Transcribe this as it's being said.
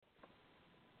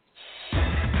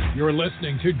You're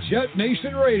listening to Jet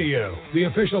Nation Radio, the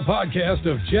official podcast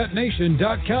of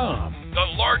JetNation.com,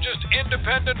 the largest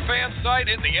independent fan site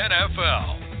in the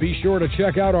NFL. Be sure to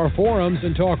check out our forums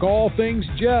and talk all things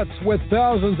Jets with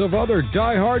thousands of other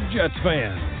diehard Jets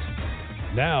fans.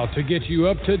 Now, to get you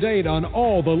up to date on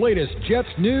all the latest Jets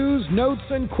news, notes,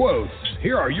 and quotes,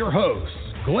 here are your hosts,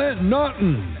 Glenn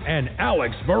Naughton and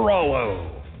Alex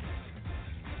Varallo.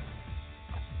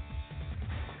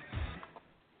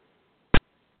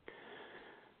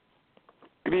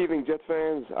 Good evening, Jets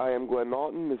fans. I am Glenn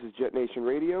Naughton. This is Jet Nation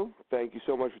Radio. Thank you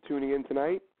so much for tuning in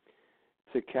tonight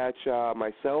to catch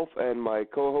myself and my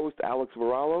co-host, Alex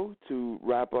Varallo, to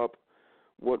wrap up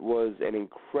what was an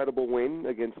incredible win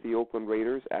against the Oakland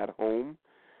Raiders at home,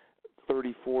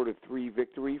 34-3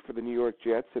 victory for the New York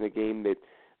Jets in a game that,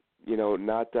 you know,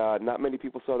 not many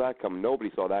people saw that coming. Nobody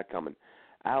saw that coming.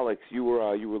 Alex, you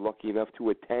were lucky enough to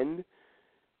attend.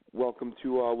 Welcome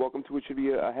to what should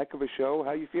be a heck of a show.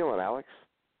 How you feeling, Alex?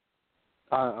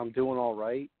 I'm doing all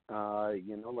right.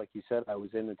 Like you said, I was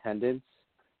in attendance.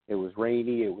 It was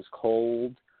rainy. It was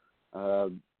cold.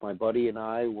 My buddy and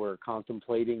I were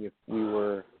contemplating if we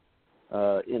were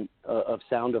of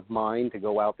sound of mind to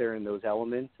go out there in those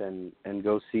elements and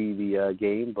go see the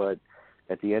game. But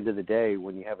at the end of the day,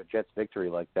 when you have a Jets victory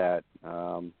like that,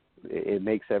 it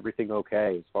makes everything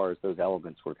okay as far as those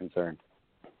elements were concerned.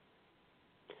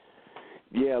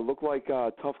 Yeah, it looked like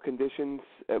tough conditions,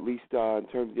 at least in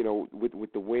terms,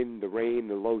 with the wind, the rain,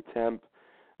 the low temp,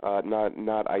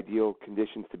 not ideal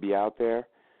conditions to be out there.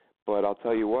 But I'll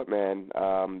tell you what, man,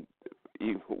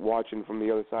 watching from the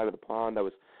other side of the pond, I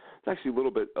was actually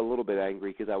a little bit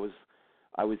angry because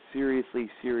I was seriously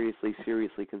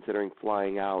considering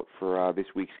flying out for this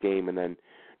week's game and then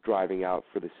driving out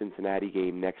for the Cincinnati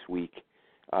game next week,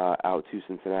 out to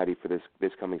Cincinnati for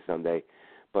this coming Sunday.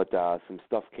 But some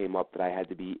stuff came up that I had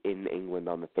to be in England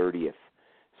on the 30th,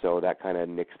 so that kind of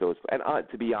nixed those. And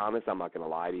to be honest, I'm not going to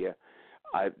lie to you.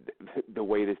 The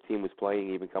way this team was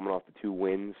playing, even coming off the 2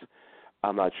 wins,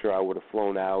 I'm not sure I would have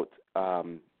flown out. I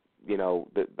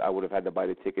would have had to buy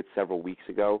the tickets several weeks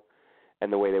ago.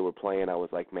 And the way they were playing, I was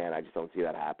like, man, I just don't see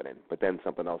that happening. But then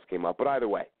something else came up. But either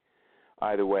way,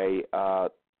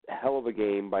 hell of a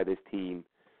game by this team.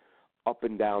 Up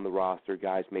and down the roster,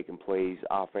 guys making plays,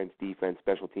 offense, defense,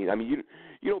 special teams. I mean,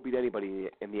 you don't beat anybody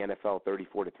in the NFL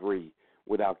 34-3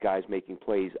 without guys making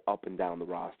plays up and down the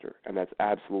roster, and that's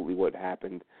absolutely what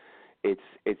happened. It's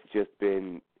just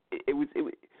been it was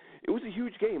a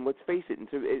huge game. Let's face it, and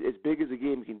so as big as a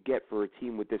game can get for a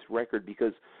team with this record,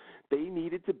 because they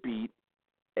needed to beat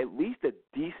at least a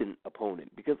decent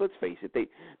opponent. Because let's face it,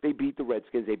 they beat the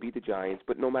Redskins, they beat the Giants,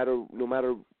 but no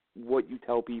matter what you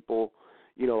tell people.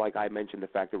 Like I mentioned, the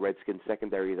fact that Redskins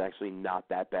secondary is actually not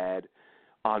that bad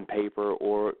on paper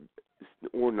or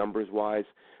numbers wise.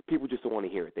 People just don't want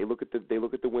to hear it. They look at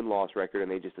the win-loss record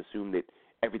and they just assume that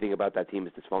everything about that team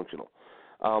is dysfunctional.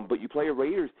 But you play a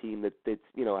Raiders team that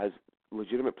has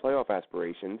legitimate playoff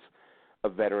aspirations, a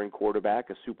veteran quarterback,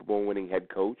 a Super Bowl winning head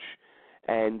coach,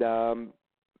 and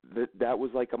that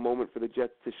was like a moment for the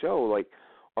Jets to show. Like,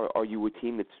 are you a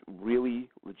team that's really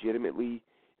legitimately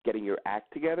getting your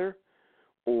act together?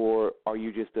 Or are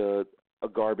you just a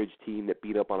garbage team that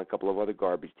beat up on a couple of other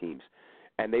garbage teams?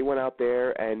 And they went out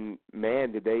there, and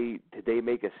man, did they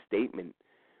make a statement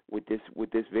with this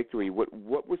victory? What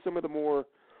were some of the more?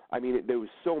 I mean, there was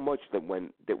so much that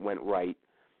went right,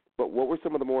 but what were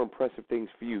some of the more impressive things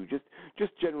for you?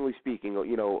 Just generally speaking,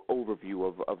 overview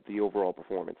of the overall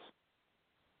performance.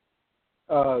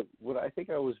 What I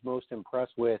think I was most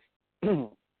impressed with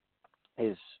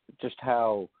is just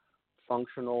how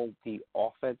functional the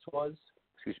offense was,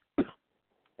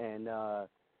 and how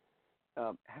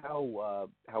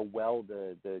well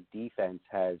the defense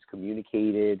has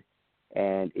communicated.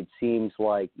 And it seems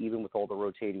like even with all the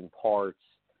rotating parts,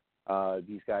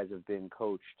 these guys have been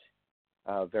coached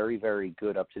very, very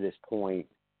good up to this point,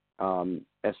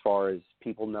 as far as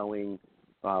people knowing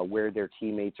where their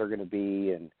teammates are going to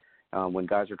be, and when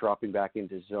guys are dropping back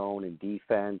into zone and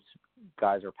defense,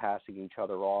 guys are passing each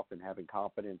other off and having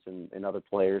confidence in other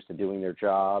players to doing their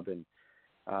job. And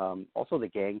also the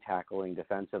gang tackling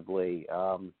defensively.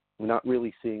 We're not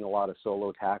really seeing a lot of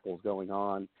solo tackles going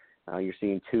on. You're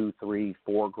seeing 2, 3,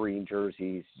 4 green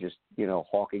jerseys just,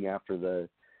 hawking after the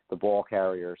ball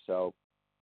carrier. So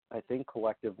I think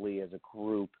collectively as a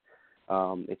group,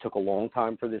 it took a long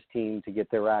time for this team to get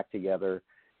their act together.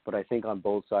 But I think on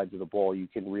both sides of the ball, you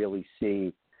can really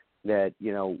see that,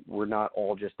 we're not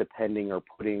all just depending or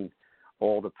putting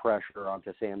all the pressure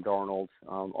onto Sam Darnold.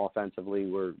 Offensively,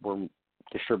 we're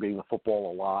distributing the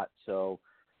football a lot. So,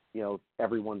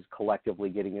 everyone's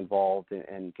collectively getting involved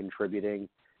and contributing.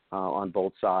 on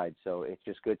both sides. So it's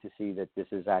just good to see that this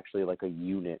is actually like a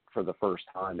unit for the first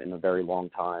time in a very long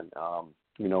time.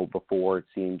 Before it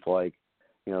seemed like,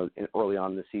 early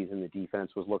on in the season, the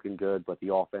defense was looking good, but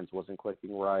the offense wasn't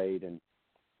clicking right.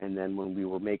 And then when we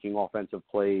were making offensive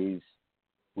plays,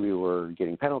 we were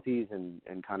getting penalties and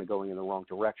kind of going in the wrong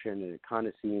direction. And it kind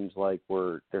of seems like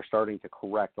they're starting to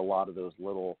correct a lot of those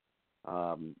little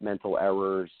mental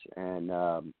errors and,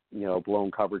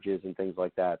 blown coverages and things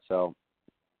like that. So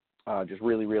just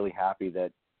really, really happy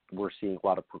that we're seeing a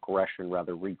lot of progression,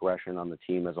 rather regression on the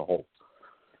team as a whole.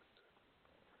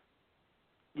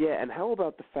 Yeah, and how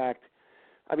about the fact,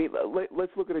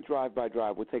 let's look at it drive by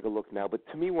drive. We'll take a look now. But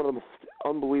to me, one of the most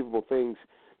unbelievable things,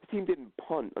 the team didn't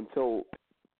punt until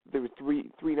there was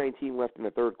 3:19 left in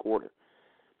the third quarter.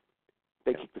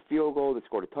 They kicked the field goal. They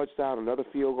scored a touchdown, another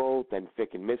field goal. Then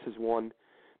Ficken misses one.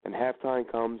 Then halftime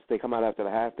comes. They come out after the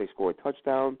half. They score a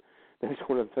touchdown. Then they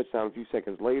score another touchdown a few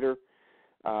seconds later.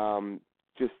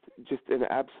 Just an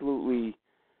absolutely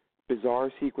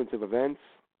bizarre sequence of events.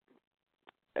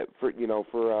 There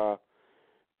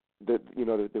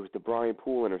was the Brian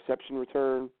Poole interception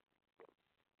return.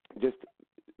 Just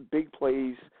big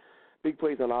plays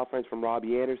on offense from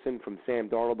Robbie Anderson, from Sam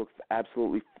Darnold. Looks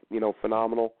absolutely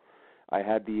phenomenal. I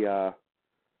had the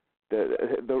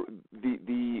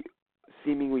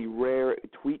seemingly rare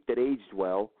tweet that aged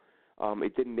well.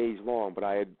 It didn't age long, but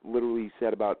I had literally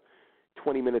said about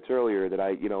 20 minutes earlier that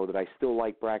I still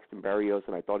like Braxton Berrios,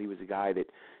 and I thought he was a guy that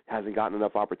hasn't gotten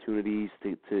enough opportunities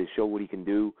to show what he can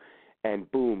do. And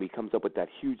boom, he comes up with that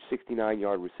huge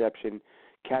 69-yard reception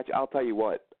catch. I'll tell you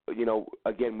what,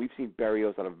 again, we've seen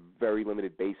Berrios on a very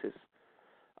limited basis.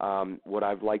 What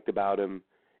I've liked about him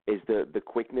is the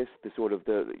quickness, that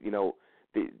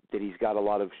he's got a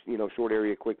lot of short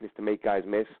area quickness to make guys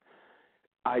miss.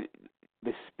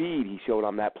 The speed he showed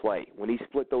on that play when he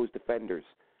split those defenders.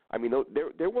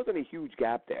 There wasn't a huge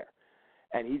gap there,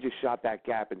 and he just shot that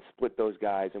gap and split those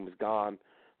guys and was gone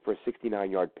for a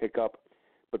 69-yard pickup.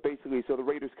 But basically, so the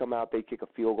Raiders come out, they kick a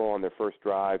field goal on their first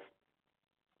drive.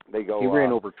 They go. He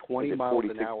ran over 20 miles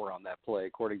an hour on that play,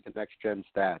 according to Next Gen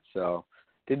Stats. So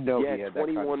didn't know he had that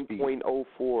kind of speed.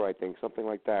 21.04, I think, something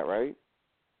like that, right?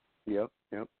 Yep.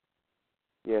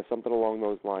 Yeah, something along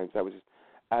those lines. That was just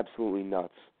absolutely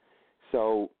nuts.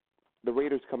 So the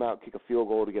Raiders come out, kick a field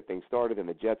goal to get things started, and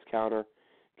the Jets counter,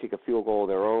 kick a field goal of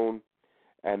their own,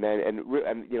 and then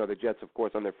the Jets, of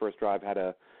course, on their first drive had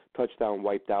a touchdown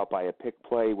wiped out by a pick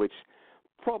play, which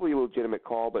probably a legitimate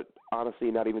call, but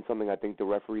honestly not even something I think the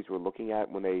referees were looking at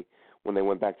when they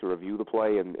went back to review the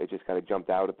play, and it just kind of jumped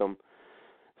out at them.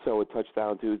 So a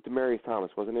touchdown to Demaryius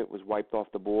Thomas, wasn't it? Was wiped off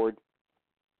the board.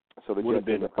 So the would Jets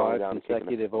have been 5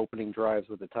 consecutive opening drives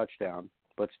with a touchdown,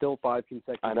 but still 5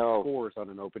 consecutive scores on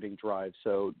an opening drive.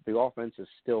 So the offense is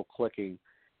still clicking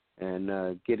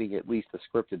and getting at least the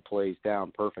scripted plays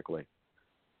down perfectly.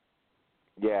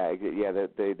 Yeah,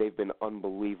 they've been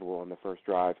unbelievable on the first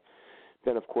drive.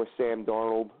 Then, of course, Sam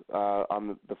Darnold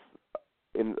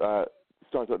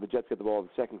starts out. The Jets get the ball in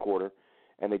the second quarter,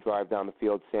 and they drive down the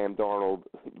field. Sam Darnold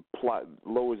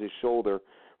lowers his shoulder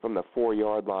from the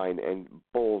 4-yard line and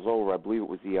bowls over. I believe it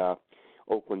was the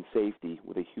Oakland safety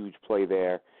with a huge play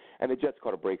there. And the Jets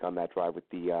caught a break on that drive with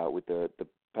the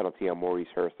penalty on Maurice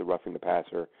Hurst, the roughing the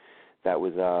passer. That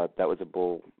was a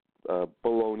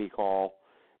baloney call.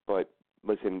 But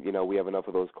listen, we have enough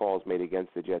of those calls made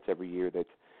against the Jets every year that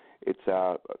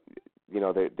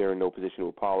they're in no position to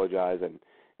apologize.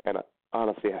 And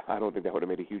honestly, I don't think that would have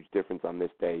made a huge difference on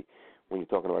this day when you're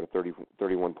talking about a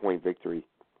 31-point victory.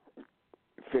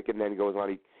 Ficken then goes on.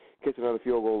 He kicks another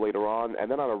field goal later on,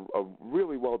 and then on a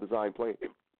really well-designed play,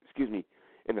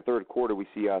 in the third quarter, we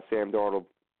see Sam Darnold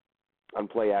on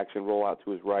play action roll out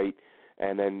to his right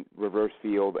and then reverse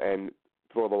field and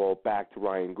throw the ball back to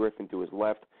Ryan Griffin to his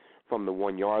left from the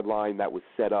 1-yard line. That was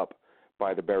set up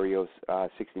by the Berrios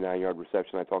 69-yard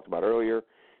reception I talked about earlier.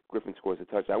 Griffin scores a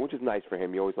touchdown, which is nice for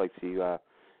him. You always like to see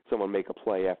someone make a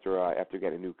play after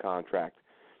getting a new contract.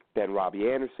 Then Robbie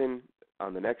Anderson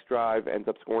on the next drive ends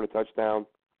up scoring a touchdown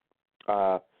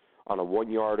on a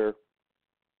 1-yarder.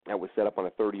 That was set up on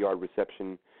a 30-yard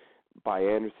reception by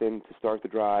Anderson to start the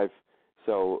drive.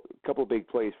 So a couple of big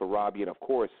plays for Robbie, and of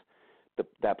course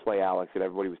that play, Alex, that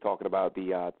everybody was talking about,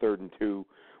 the 3rd and 2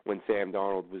 when Sam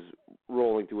Darnold was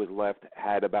rolling to his left,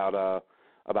 had about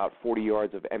 40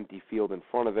 yards of empty field in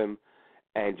front of him,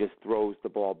 and just throws the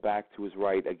ball back to his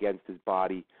right against his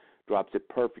body, drops it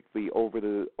perfectly over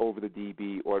the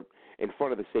DB or in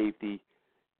front of the safety,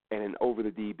 and then over the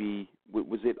DB.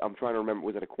 Was it? I'm trying to remember.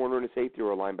 Was it a corner and a safety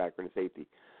or a linebacker and a safety?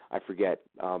 I forget.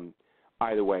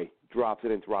 Either way, drops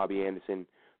it into Robbie Anderson,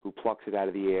 who plucks it out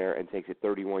of the air and takes it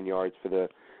 31 yards for the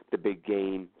big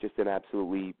gain. Just an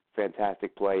absolutely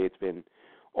fantastic play. It's been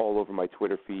all over my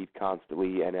Twitter feed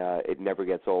constantly, and it never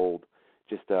gets old.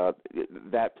 Just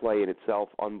that play in itself,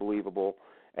 unbelievable.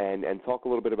 And talk a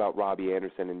little bit about Robbie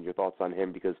Anderson and your thoughts on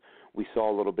him, because we saw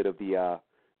a little bit of the,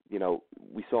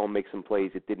 we saw him make some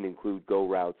plays that didn't include go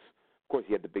routes. Of course,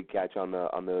 he had the big catch on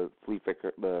the flea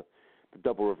flicker, the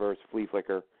double reverse flea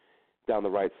flicker down the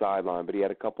right sideline, but he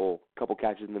had a couple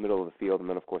catches in the middle of the field, and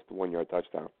then, of course, the 1-yard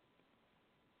touchdown.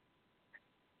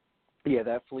 Yeah,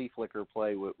 that flea flicker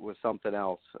play was something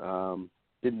else.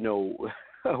 Didn't know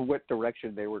what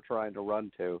direction they were trying to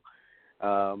run to.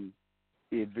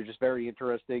 It was just very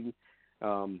interesting.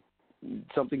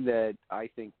 Something that I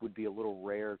think would be a little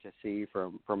rare to see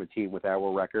from a team with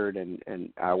our record and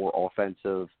our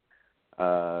offensive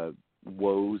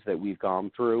woes that we've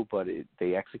gone through, but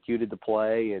they executed the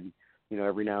play, and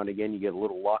every now and again you get a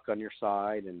little luck on your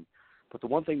side. But the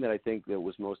one thing that I think that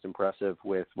was most impressive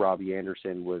with Robbie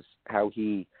Anderson was how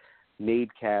he made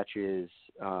catches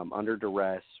under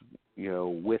duress,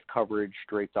 with coverage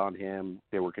draped on him.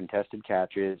 There were contested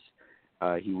catches.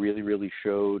 He really, really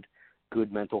showed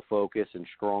good mental focus and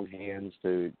strong hands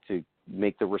to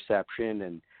make the reception.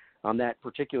 And on that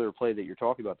particular play that you're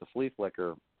talking about, the flea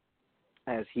flicker,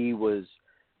 as he was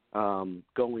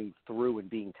going through and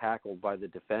being tackled by the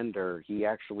defender, he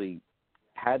actually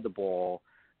had the ball.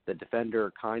 The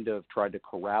defender kind of tried to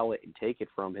corral it and take it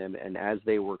from him, and as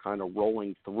they were kind of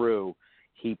rolling through,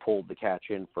 he pulled the catch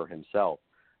in for himself.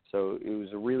 So it was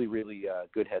a really, really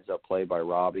good heads-up play by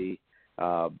Robbie.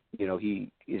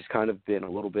 He has kind of been a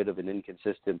little bit of an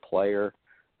inconsistent player,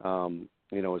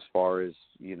 as far as,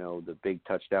 the big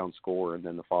touchdown score, and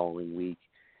then the following week,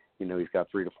 he's got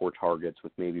 3 to 4 targets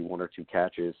with maybe 1 or 2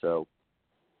 catches. So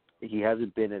he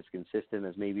hasn't been as consistent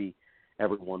as maybe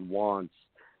everyone wants,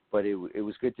 but it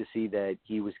was good to see that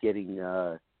he was getting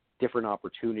different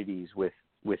opportunities with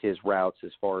his routes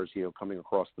as far as, coming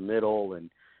across the middle and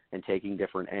taking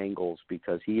different angles,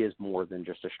 because he is more than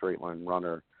just a straight line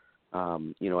runner,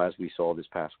 as we saw this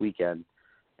past weekend.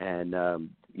 And,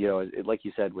 like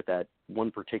you said, with that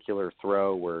one particular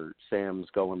throw where Sam's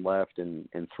going left and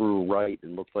threw right,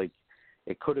 and looked like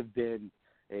it could have been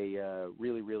a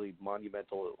really, really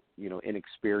monumental,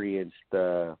 inexperienced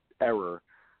error,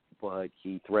 but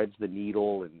he threads the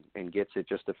needle and gets it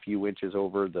just a few inches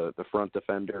over the front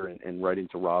defender and right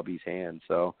into Robbie's hand.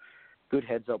 So good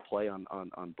heads-up play on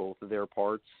both of their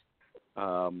parts.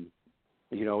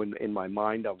 In my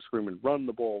mind, I was screaming, run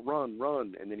the ball,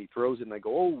 run, and then he throws it, and I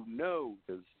go, oh, no,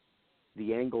 because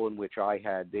the angle in which I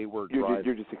had, they were driving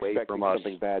you're just away from us,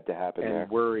 something bad to happen and there.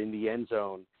 we're in the end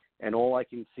zone, and all I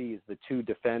can see is the 2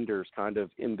 defenders kind of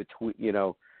in between,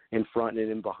 in front and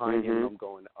in behind him, and I'm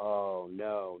going, oh,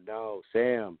 no,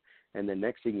 Sam. And then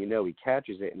next thing you know, he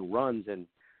catches it and runs, and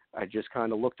I just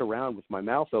kind of looked around with my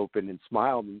mouth open and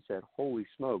smiled and said, holy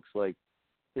smokes, like,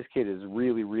 this kid is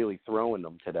really, really throwing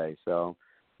them today. So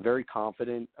very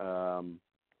confident.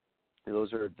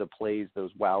 Those are the plays,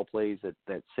 those wow plays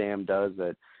that Sam does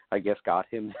that I guess got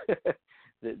him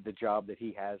the job that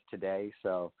he has today.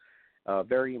 So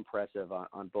very impressive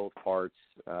on both parts.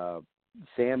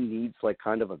 Sam needs like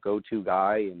kind of a go-to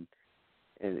guy,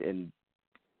 and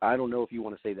I don't know if you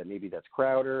want to say that maybe that's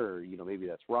Crowder or, maybe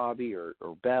that's Robbie or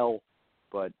Bell,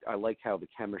 but I like how the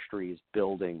chemistry is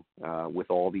building with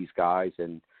all these guys.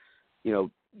 And,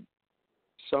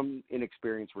 some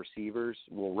inexperienced receivers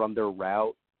will run their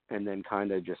route and then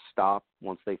kind of just stop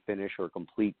once they finish or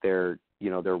complete their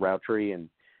route tree. And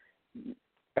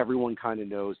everyone kind of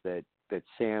knows that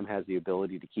Sam has the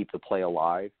ability to keep the play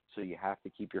alive. So you have to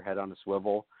keep your head on a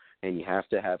swivel, and you have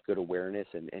to have good awareness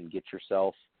and get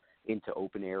yourself into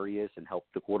open areas and help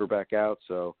the quarterback out.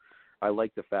 So I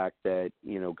like the fact that,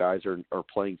 guys are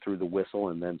playing through the whistle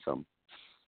and then some.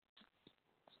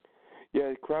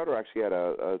 Yeah, Crowder actually had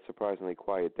a surprisingly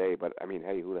quiet day, but I mean,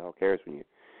 hey, who the hell cares when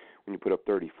you put up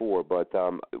 34? But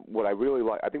what I really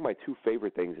like, I think my 2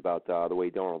 favorite things about the way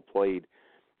Darnold played,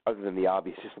 other than the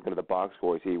obvious, just looking at the box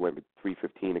scores, he went with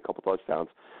 315, a couple touchdowns,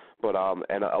 but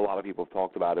and a lot of people have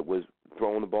talked about it, was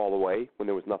throwing the ball away when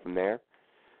there was nothing there,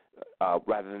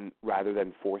 rather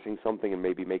than forcing something and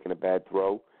maybe making a bad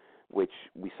throw, which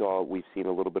we've seen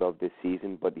a little bit of this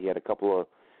season. But he had a couple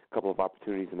of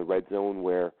opportunities in the red zone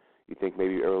where you think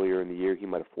maybe earlier in the year he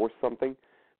might have forced something,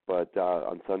 but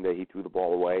on Sunday he threw the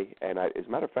ball away. And as a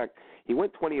matter of fact, he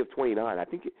went 20 of 29. I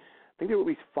think there were at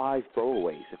least 5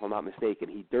 throwaways, if I'm not mistaken.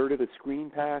 He dirted a screen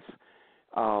pass,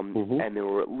 and there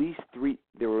were at least 3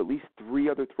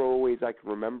 other throwaways I can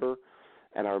remember.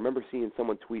 And I remember seeing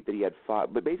someone tweet that he had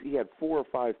 5, but basically he had 4 or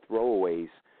 5 throwaways.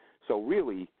 So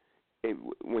really,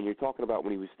 when you're talking about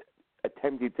when he was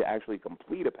attempting to actually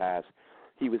complete a pass,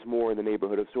 he was more in the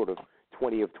neighborhood of sort of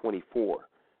 20 of 24,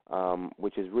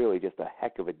 which is really just a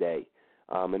heck of a day.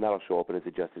 And that'll show up in his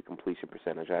adjusted completion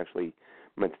percentage. I actually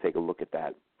meant to take a look at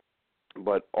that.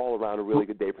 But all around a really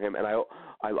good day for him. And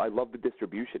I love the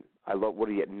distribution. I love what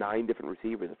he had 9 different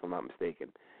receivers, if I'm not mistaken,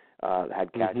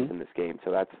 had catches in this game.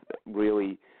 So that's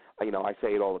really, I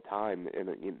say it all the time. And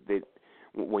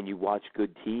when you watch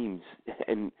good teams,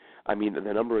 and I mean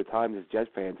the number of times as Jets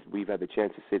fans we've had the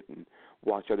chance to sit and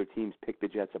watch other teams pick the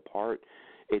Jets apart.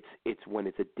 It's when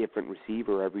it's a different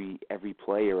receiver every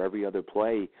play or every other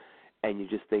play, and you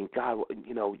just think, God,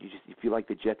 you feel like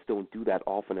the Jets don't do that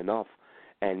often enough,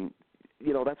 and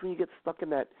that's when you get stuck in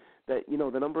that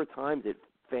the number of times that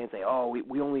fans say, oh,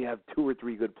 we only have 2 or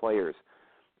 3 good players,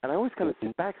 and I always kind of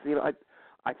sit back,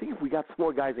 I think if we got some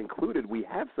more guys included, we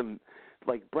have some,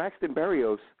 like Braxton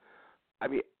Berrios. I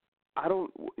mean,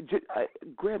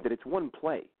 granted, it's one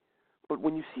play, but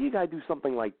when you see a guy do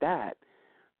something like that,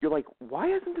 you're like, why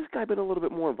hasn't this guy been a little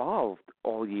bit more involved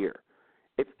all year?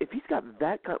 If he's got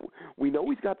that kind, we know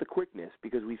he's got the quickness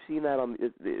because we've seen that on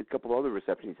a couple of other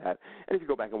receptions he's had. And if you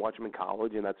go back and watch him in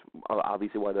college, and that's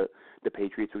obviously why the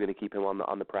Patriots were going to keep him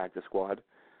on the practice squad.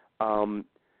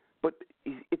 But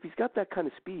if he's got that kind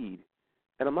of speed,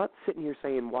 and I'm not sitting here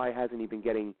saying why hasn't he been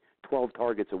getting 12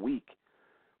 targets a week,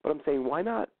 but I'm saying why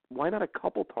not a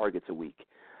couple targets a week?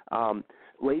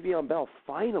 Le'Veon Bell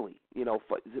finally,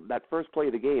 that first play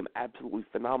of the game, absolutely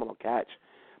phenomenal catch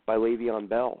by Le'Veon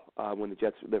Bell when the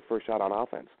Jets their first shot on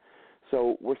offense.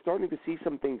 So we're starting to see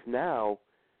some things now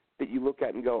that you look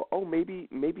at and go, oh, maybe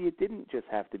it didn't just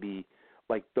have to be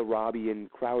like the Robbie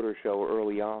and Crowder show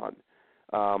early on,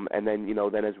 and then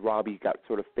then as Robbie got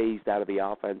sort of phased out of the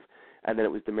offense, and then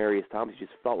it was Demaryius Thomas. It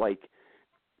just felt like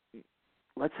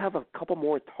let's have a couple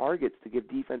more targets to give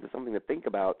defenses something to think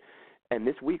about. And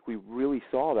this week we really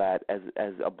saw that as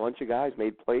a bunch of guys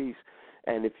made plays.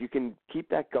 And if you can keep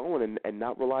that going and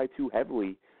not rely too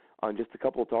heavily on just a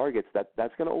couple of targets,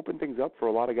 that's going to open things up for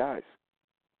a lot of guys.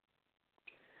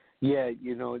 Yeah,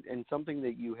 and something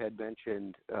that you had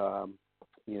mentioned,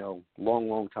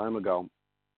 long time ago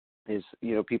is,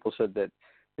 people said that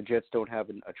the Jets don't have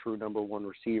a true number one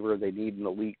receiver. They need an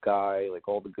elite guy, like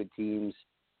all the good teams,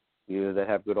 that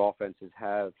have good offenses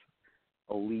have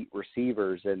elite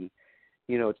receivers. And,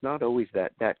 it's not always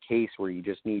that case where you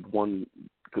just need one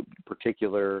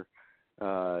particular,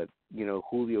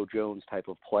 Julio Jones type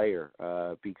of player,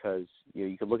 because,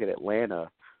 you could look at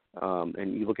Atlanta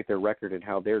and you look at their record and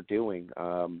how they're doing.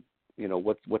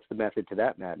 What's the method to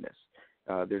that madness?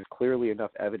 There's clearly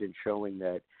enough evidence showing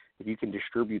that if you can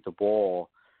distribute the ball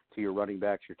to your running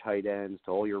backs, your tight ends,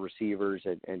 to all your receivers,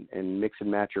 and mix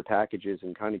and match your packages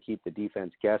and kind of keep the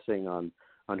defense guessing on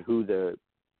who the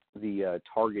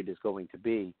target is going to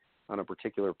be on a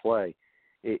particular play,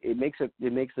 it makes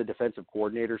the defensive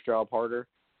coordinator's job harder,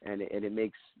 and it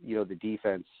makes the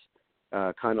defense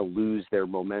kind of lose their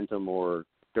momentum or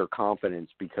their confidence,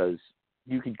 because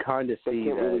you could kind of see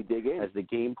that really as the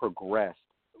game progressed,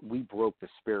 we broke the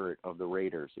spirit of the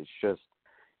Raiders. It's just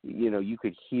you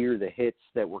could hear the hits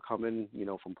that were coming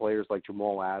from players like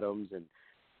Jamal Adams, and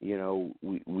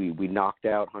we knocked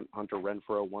out Hunter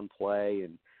Renfrow one play,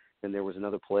 and then there was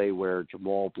another play where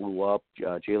Jamal blew up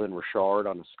Jalen Richard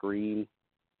on a screen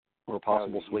or a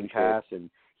possible swing pass, and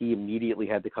he immediately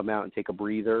had to come out and take a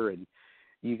breather. And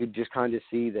you could just kind of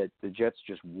see that the Jets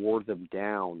just wore them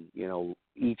down,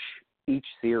 each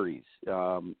series,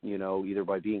 either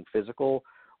by being physical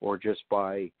or just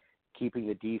by keeping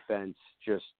the defense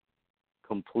just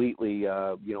completely,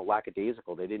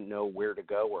 lackadaisical. They didn't know where to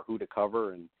go or who to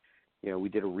cover, and we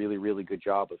did a really, really good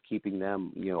job of keeping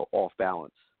them, off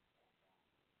balance.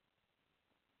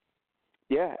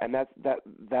 Yeah, and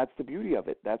that's the beauty of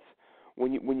it. That's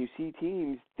when you see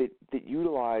teams that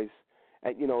utilize,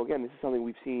 and again, this is something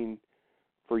we've seen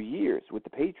for years with the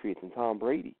Patriots and Tom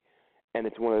Brady, and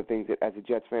it's one of the things that, as a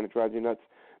Jets fan, it drives you nuts.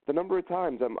 The number of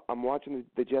times I'm watching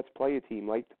the Jets play a team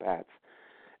like the Pats,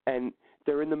 and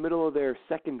they're in the middle of their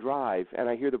second drive, and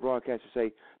I hear the broadcaster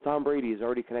say, Tom Brady is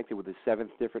already connected with his 7th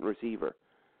different receiver.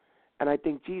 And I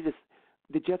think, Jesus,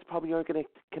 the Jets probably aren't going to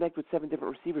connect with 7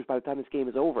 different receivers by the time this game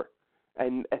is over.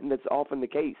 And that's often the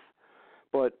case.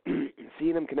 But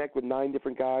seeing him connect with 9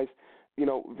 different guys,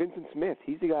 Vincent Smith,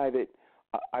 he's the guy that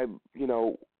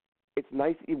it's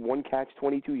nice that he one catch,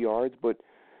 22 yards, but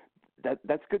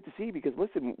that's good to see, because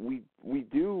listen, we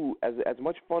do as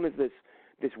much fun as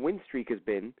this win streak has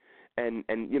been, and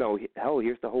hell,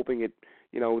 here's to hoping it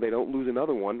they don't lose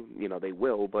another one. They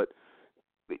will, but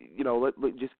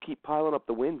let just keep piling up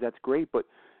the wins. That's great, but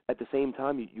at the same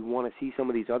time, you want to see some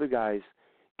of these other guys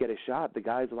get a shot. The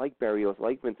guys like Berrios,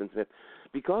 like Vincent Smith,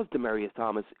 because Demaryius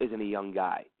Thomas isn't a young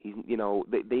guy. He's,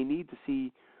 they need to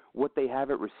see what they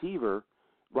have at receiver.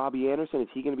 Robbie Anderson, is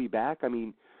he going to be back? I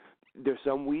mean, there's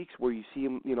some weeks where you see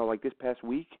him, like this past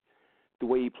week, the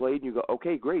way he played, and you go,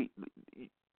 okay, great.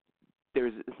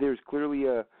 There's clearly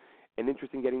an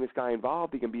interest in getting this guy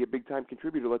involved. He can be a big-time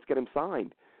contributor. Let's get him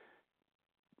signed.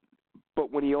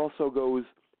 But when he also goes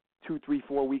 2, 3,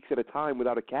 4 weeks at a time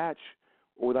without a catch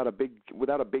or without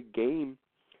a big game,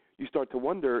 you start to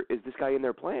wonder, is this guy in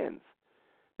their plans?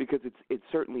 Because it's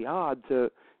certainly odd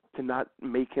to not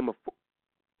make him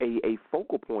a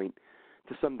focal point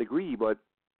to some degree, but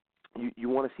you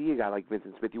want to see a guy like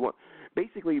Vincent Smith.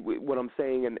 Basically what I'm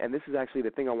saying, and this is actually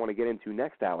the thing I want to get into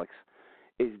next, Alex,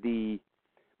 is the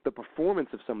performance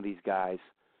of some of these guys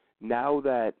now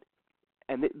that,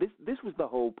 and this was the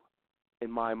hope in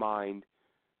my mind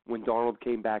when Darnold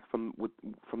came back from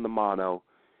the mono,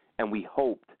 and we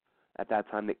hoped at that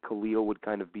time that Khalil would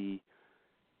kind of be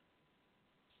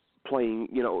playing,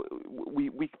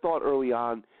 we thought early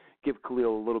on, give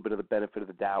Khalil a little bit of the benefit of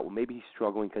the doubt. Well, maybe he's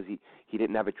struggling because he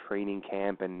didn't have a training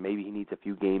camp, and maybe he needs a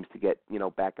few games to get,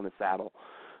 back in the saddle.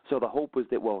 So the hope was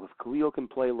that, well, if Khalil can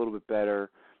play a little bit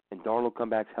better and Darnold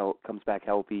comes back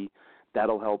healthy,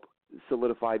 that'll help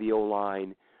solidify the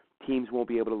O-line. Teams won't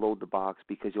be able to load the box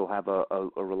because you'll have a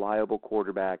reliable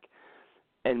quarterback.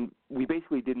 And we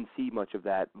basically didn't see much of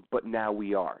that, but now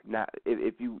we are. Now,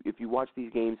 if you watch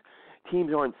these games,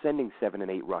 teams aren't sending 7 and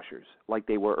 8 rushers like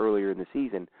they were earlier in the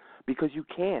season because you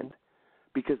can't.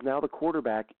 Because now the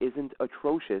quarterback isn't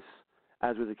atrocious,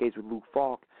 as was the case with Luke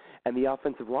Falk, and the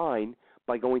offensive line,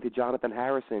 by going to Jonathan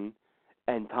Harrison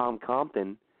and Tom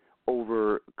Compton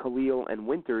over Khalil and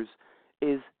Winters,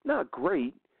 is not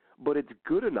great, but it's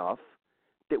good enough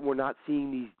that we're not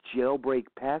seeing these jailbreak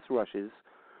pass rushes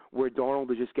where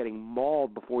Darnold is just getting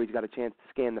mauled before he's got a chance to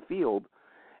scan the field,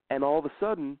 and all of a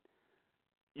sudden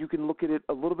you can look at it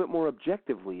a little bit more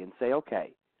objectively and say,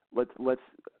 okay,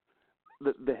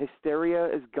 the hysteria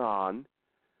is gone.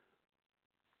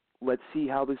 Let's see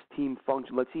how this team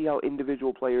functions. Let's see how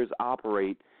individual players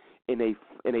operate in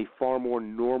a far more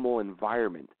normal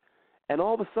environment. And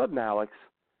all of a sudden, Alex,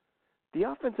 the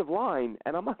offensive line,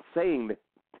 and I'm not saying that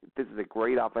this is a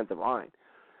great offensive line,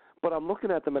 but I'm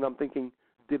looking at them and I'm thinking,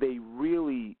 do they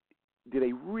really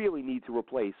need to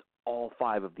replace all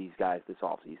 5 of these guys this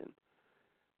offseason?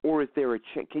 Or is there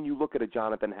can you look at a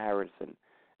Jonathan Harrison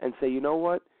and say, you know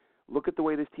what? Look at the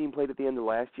way this team played at the end of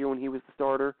last year when he was the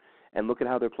starter, and look at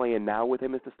how they're playing now with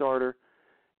him as the starter.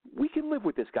 We can live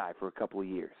with this guy for a couple of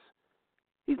years.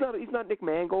 He's not Nick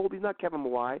Mangold. He's not Kevin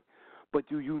Mawae. But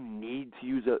do you need to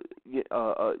use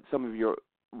some of your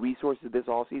resources this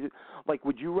offseason? Like,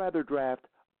 would you rather draft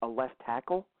a left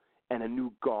tackle and a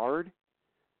new guard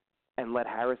and let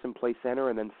Harrison play center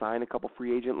and then sign a couple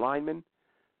free agent linemen?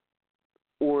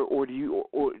 Or do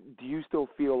you still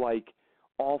feel like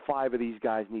all 5 of these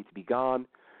guys need to be gone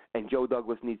and Joe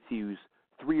Douglas needs to use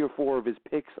 3 or 4 of his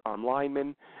picks on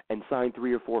linemen and sign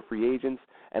 3 or 4 free agents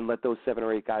and let those 7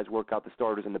 or 8 guys work out the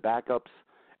starters and the backups?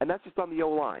 And that's just on the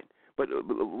O-line. But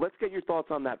let's get your thoughts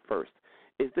on that first.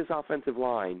 Is this offensive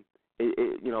line,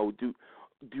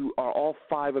 are all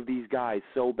 5 of these guys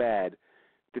so bad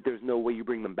that there's no way you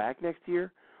bring them back next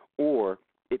year? Or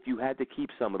if you had to keep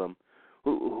some of them,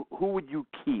 who would you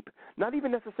keep? Not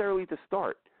even necessarily to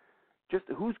start. Just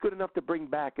who's good enough to bring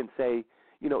back and say,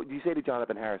 do you say to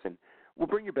Jonathan Harrison, we'll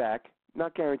bring you back,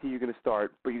 not guarantee you're going to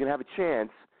start, but you're going to have a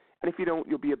chance, and if you don't,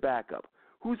 you'll be a backup.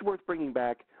 Who's worth bringing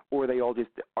back, or are they all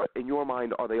in your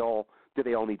mind, do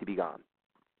they all need to be gone?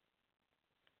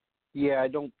 Yeah, I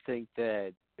don't think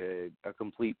that a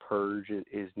complete purge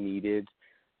is needed.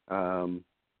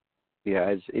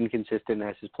 As inconsistent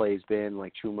as his play has been,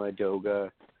 like Chuma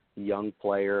Edoga, young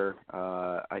player,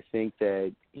 I think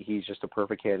that he's just a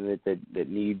perfect candidate that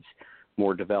needs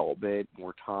more development,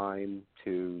 more time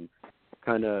to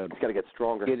kind of. He's got to get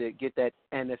stronger. Get that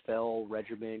NFL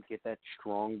regimen, get that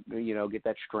get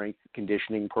that strength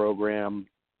conditioning program,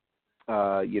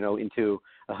 into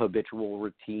a habitual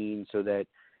routine so that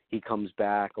he comes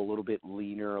back a little bit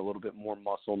leaner, a little bit more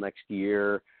muscle next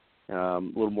year, a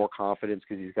little more confidence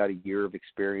because he's got a year of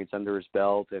experience under his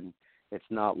belt, and it's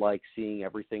not like seeing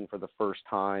everything for the first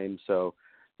time. So,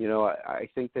 I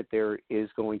think that there is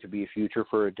going to be a future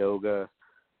for Edoga.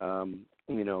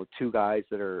 2 guys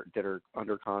that are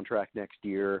under contract next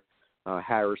year,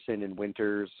 Harrison and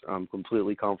Winters. I'm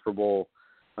completely comfortable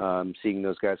seeing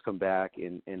those guys come back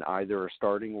in either a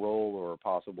starting role or a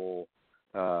possible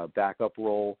backup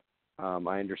role.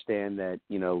 I understand that,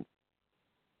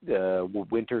 the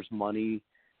Winters money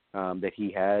that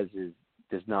he has is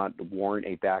does not warrant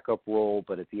a backup role.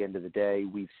 But at the end of the day,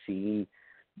 we've seen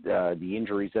the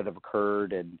injuries that have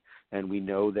occurred, and we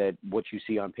know that what you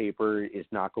see on paper is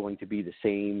not going to be the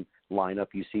same lineup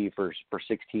you see for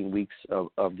 16 weeks of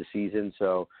the season.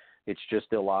 So it's just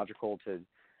illogical to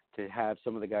have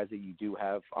some of the guys that you do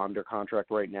have under contract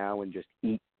right now and just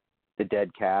eat the dead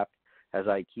cap. As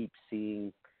I keep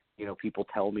seeing, people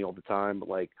tell me all the time,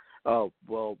 like, oh,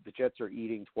 well, the Jets are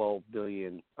eating $12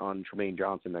 billion on Tremaine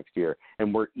Johnson next year,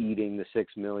 and we're eating the $6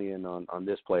 million on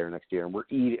this player next year, and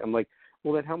I'm like,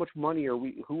 well, then how much money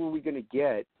who are we going to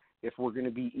get if we're going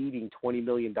to be eating $20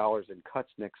 million in cuts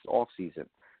next offseason?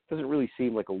 It doesn't really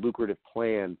seem like a lucrative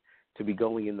plan to be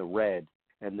going in the red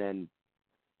and then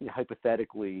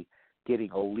hypothetically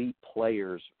getting elite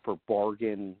players for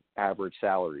bargain average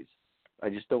salaries. I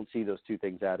just don't see those two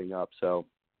things adding up. So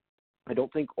I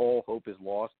don't think all hope is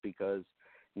lost, because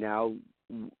now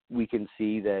we can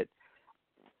see that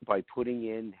by putting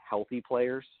in healthy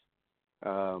players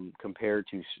compared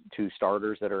to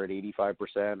starters that are at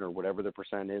 85% or whatever the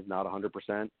percent is, not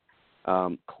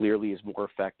 100%, clearly is more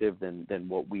effective than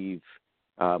what we've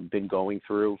been going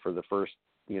through for the first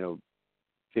 50%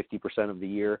 of the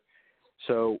year.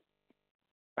 So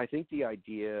I think the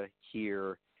idea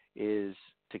here is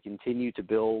to continue to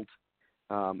build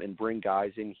and bring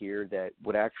guys in here that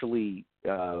would actually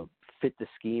fit the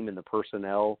scheme and the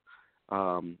personnel.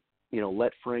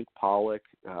 Let Frank Pollock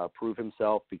prove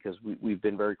himself, because we've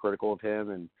been very critical of him,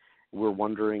 and we're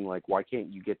wondering, like, why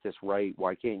can't you get this right?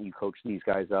 Why can't you coach these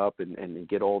guys up and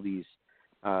get all these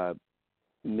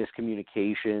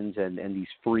miscommunications and these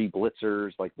free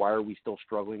blitzers? Like, why are we still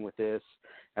struggling with this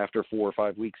after 4 or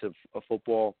 5 weeks of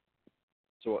football?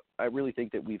 So I really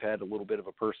think that we've had a little bit of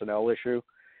a personnel issue,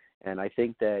 and I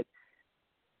think that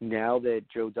now that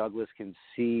Joe Douglas can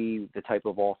see the type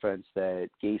of offense that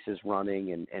Gase is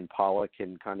running, and Pollock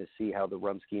can kind of see how the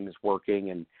run scheme is working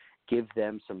and give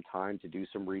them some time to do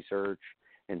some research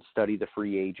and study the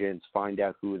free agents, find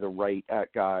out who are the right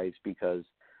guys, because,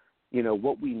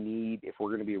 what we need if we're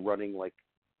going to be running like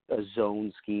a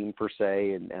zone scheme per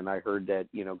se, and I heard that,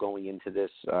 going into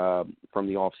this from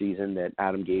the offseason, that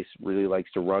Adam Gase really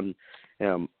likes to run,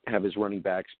 have his running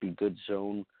backs be good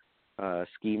zone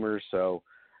schemers. So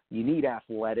you need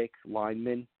athletic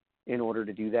linemen in order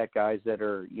to do that, guys that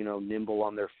are, nimble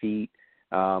on their feet.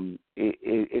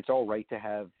 It's all right to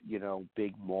have,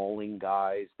 big mauling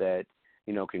guys that,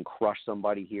 can crush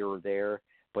somebody here or there.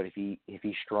 But if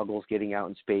he struggles getting out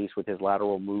in space with his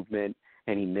lateral movement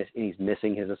and he's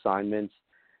missing his assignments,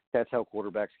 that's how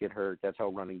quarterbacks get hurt. That's how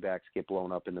running backs get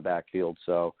blown up in the backfield.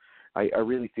 So I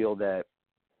really feel that,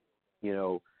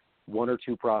 1 or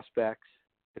 2 prospects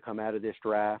to come out of this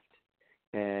draft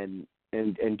and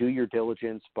do your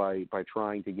diligence by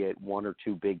trying to get 1 or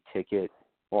 2 big ticket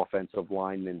offensive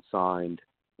linemen signed,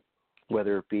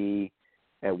 whether it be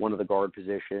at one of the guard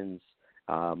positions,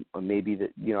 or maybe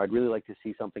I'd really like to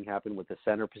see something happen with the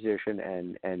center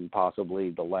position and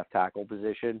possibly the left tackle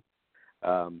position.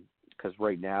 Because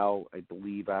right now I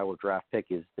believe our draft pick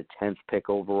is the 10th pick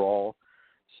overall.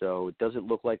 So it doesn't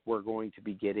look like we're going to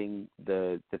be getting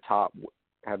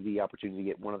have the opportunity to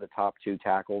get one of the top 2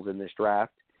 tackles in this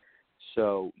draft.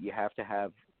 So you have to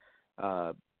have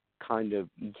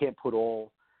you can't put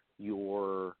all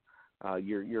your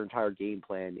entire game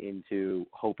plan into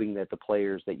hoping that the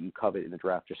players that you covet in the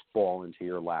draft just fall into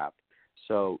your lap.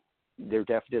 So they're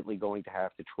definitely going to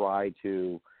have to try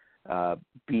to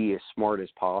be as smart as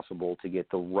possible to get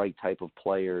the right type of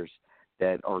players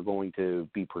that are going to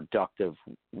be productive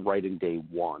right in day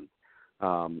one.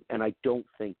 And I don't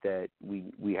think that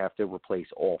we have to replace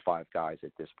all 5 guys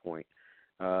at this point.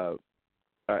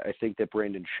 I think that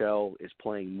Brandon Shell is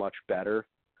playing much better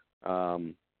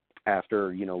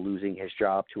after, losing his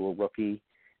job to a rookie.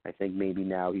 I think maybe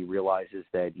now he realizes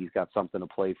that he's got something to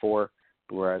play for,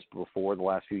 whereas before, the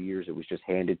last few years, it was just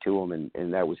handed to him,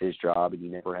 and that was his job, and he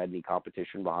never had any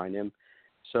competition behind him.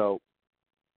 So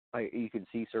you can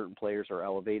see certain players are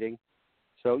elevating.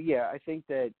 So, yeah, I think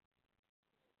that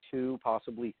 2,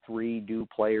 possibly 3 new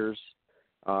players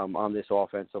on this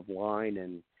offensive line,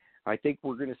 and I think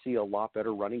we're going to see a lot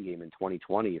better running game in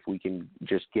 2020 if we can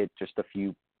just get just a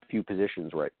few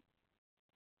positions right.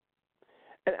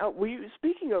 And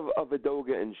speaking of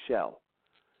Edoga and Shell,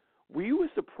 were you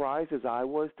as surprised as I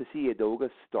was to see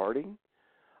Edoga starting?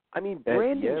 I mean,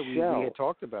 Brandon Shell. We had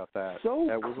talked about that. So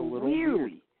that was a little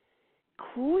weird.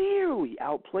 Clearly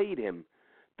outplayed him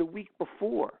the week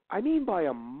before. I mean, by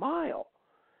a mile.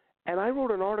 And I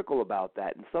wrote an article about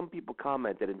that, and some people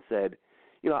commented and said,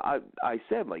 I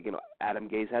said, Adam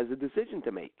Gase has a decision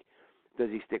to make. Does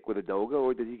he stick with Edoga,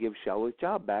 or does he give Shell his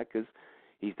job back because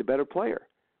he's the better player?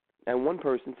 And one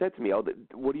person said to me, "Oh,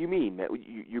 what do you mean?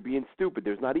 You're being stupid.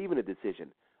 There's not even a decision.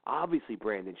 Obviously,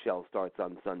 Brandon Shell starts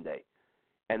on Sunday."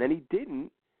 And then he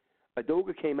didn't.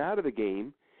 Udoka came out of the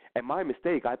game, and my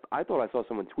mistake, I thought I saw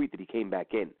someone tweet that he came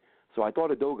back in. So I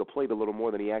thought Udoka played a little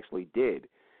more than he actually did.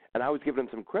 And I was giving him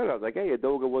some credit. I was like, hey,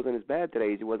 Udoka wasn't as bad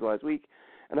today as he was last week.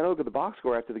 And then I look at the box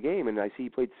score after the game, and I see he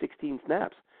played 16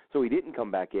 snaps. So he didn't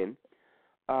come back in.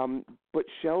 But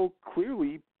Shell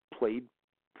clearly played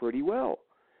pretty well.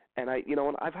 And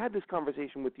and I've had this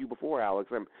conversation with you before,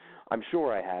 Alex. I'm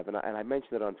sure I have, and I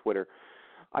mentioned it on Twitter.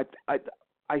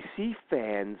 I see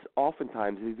fans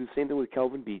oftentimes, they do the same thing with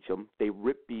Kelvin Beachum. They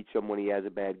rip Beachum when he has a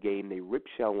bad game. They rip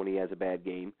Shell when he has a bad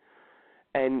game.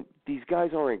 And these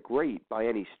guys aren't great by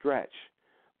any stretch.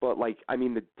 But,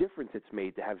 the difference it's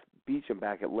made to have Beachum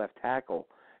back at left tackle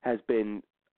has been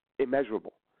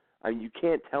immeasurable. I mean, you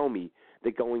can't tell me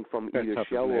that going from either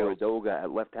Shell or Udoka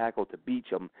at left tackle to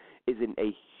Beachum isn't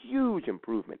a huge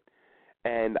improvement.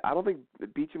 And I don't think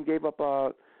Beachum gave up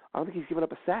I don't think he's given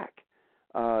up a sack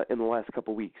in the last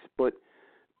couple of weeks. But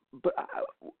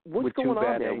what's with going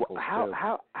on there? Ankles,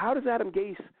 how does Adam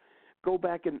Gase go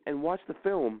back and watch the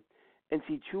film and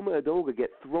see Chuma Udoka get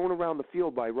thrown around the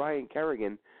field by Ryan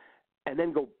Kerrigan and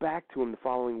then go back to him the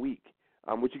following week,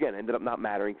 which, again, ended up not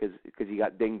mattering because he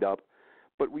got dinged up.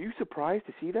 But were you surprised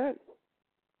to see that?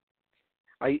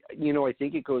 I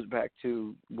think it goes back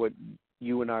to what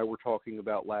you and I were talking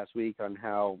about last week on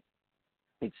how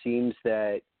it seems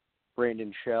that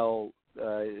Brandon Shell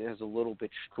is a little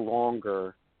bit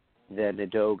stronger than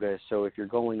Udoka. So if you're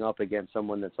going up against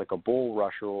someone that's like a bull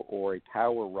rusher or a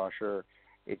power rusher,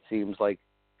 it seems like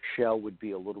Shell would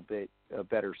be a little bit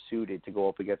better suited to go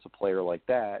up against a player like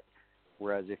that.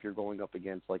 Whereas if you're going up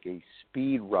against like a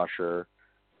speed rusher,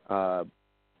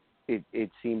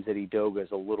 it seems that Udoka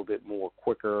is a little bit more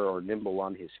quicker or nimble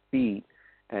on his feet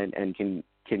and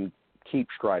can keep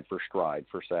stride for stride,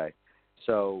 per se.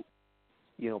 So,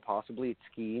 possibly it's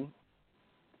scheme.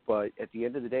 But at the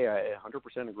end of the day, I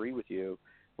 100% agree with you.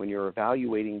 When you're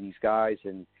evaluating these guys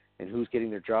and who's getting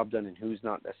their job done and who's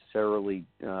not necessarily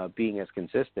being as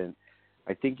consistent,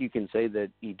 I think you can say that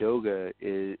Udoka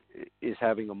is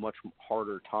having a much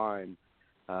harder time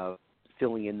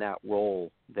filling in that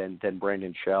role than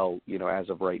Brandon Shell, as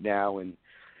of right now. And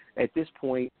at this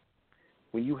point,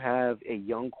 when you have a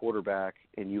young quarterback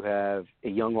and you have a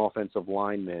young offensive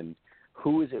lineman,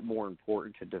 who is it more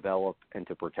important to develop and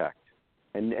to protect?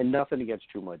 And nothing against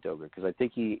Chuma Udoka, because I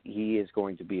think he is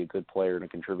going to be a good player and a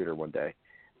contributor one day.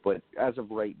 But as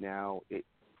of right now,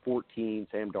 14,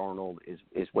 Sam Darnold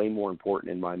is way more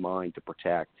important in my mind to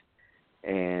protect.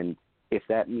 And if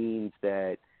that means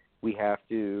that we have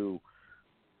to,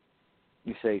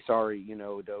 you say, sorry,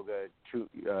 Udoka,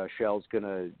 Shell's going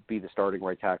to be the starting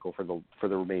right tackle for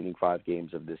the remaining 5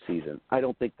 games of this season. I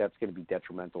don't think that's going to be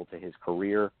detrimental to his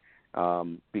career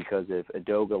because if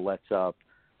Udoka lets up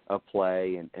a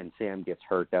play and Sam gets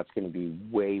hurt, that's going to be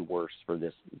way worse for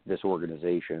this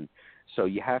organization. So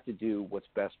you have to do what's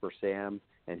best for Sam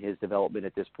and his development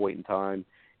at this point in time,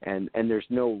 and there's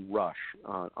no rush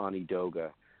on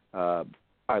Udoka.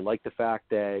 I like the fact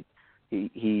that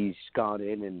he's gone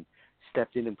in and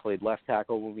stepped in and played left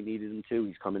tackle when we needed him to.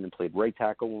 He's come in and played right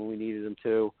tackle when we needed him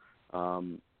to.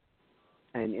 And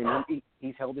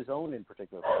he's held his own in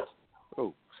particular plays.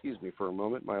 Oh, excuse me for a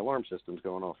moment. My alarm system's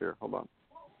going off here. Hold on.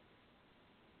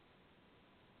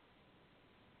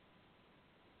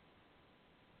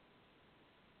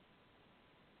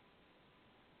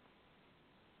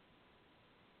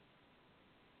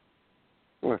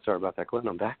 Oh, sorry about that, Glenn.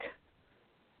 I'm back.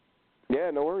 Yeah,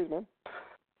 no worries, man.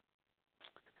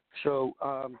 So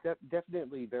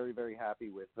definitely very, very happy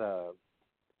with,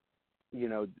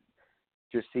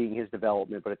 just seeing his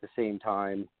development. But at the same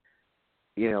time,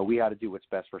 we got to do what's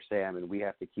best for Sam, and we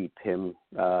have to keep him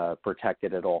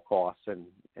protected at all costs.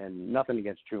 And nothing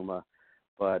against Chuma,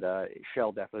 but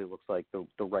Shell definitely looks like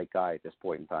the right guy at this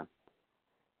point in time.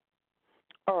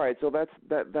 All right, so that's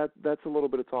a little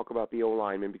bit of talk about the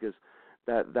O-lineman, because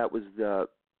that was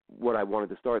what I wanted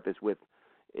to start this with,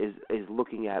 is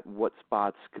looking at what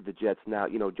spots could the Jets now.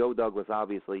 Joe Douglas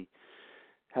obviously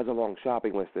has a long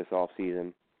shopping list this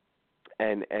offseason,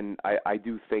 and I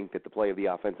do think that the play of the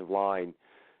offensive line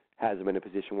has him in a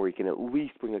position where he can at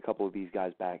least bring a couple of these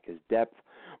guys back. His depth,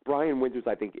 Brian Winters,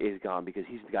 I think, is gone because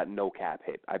he's got no cap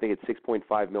hit. I think it's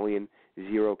 $6.5 million,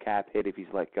 0 cap hit if he's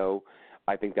let go.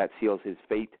 I think that seals his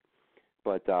fate.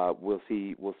 But we'll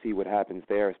see what happens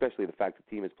there, especially the fact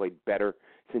the team has played better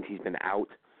since he's been out.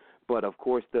 But of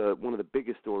course, one of the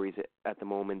biggest stories at the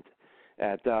moment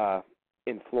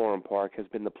in Florham Park has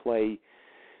been the play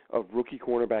of rookie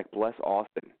cornerback Bless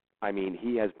Austin. I mean,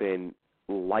 he has been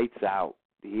lights out.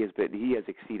 He has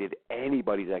exceeded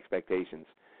anybody's expectations.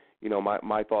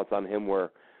 My thoughts on him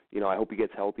were, I hope he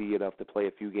gets healthy enough to play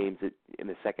a few games in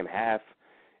the second half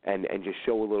and just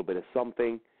show a little bit of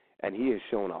something. And he has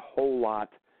shown a whole lot.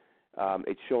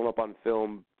 It's shown up on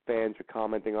film. Fans are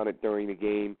commenting on it during the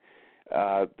game.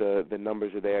 The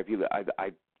numbers are there.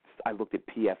 I looked at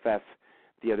PFF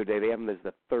the other day. They have him as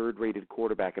the third-rated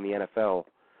quarterback in the NFL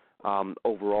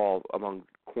overall among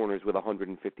corners with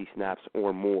 150 snaps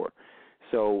or more.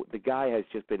 So the guy has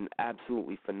just been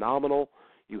absolutely phenomenal.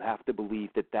 You have to believe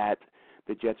that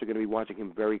the Jets are going to be watching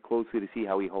him very closely to see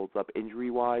how he holds up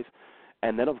injury-wise.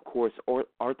 And then, of course,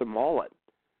 Arthur Mollett,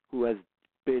 who has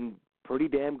been pretty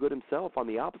damn good himself on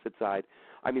the opposite side.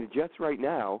 I mean, the Jets right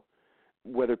now,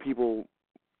 whether people,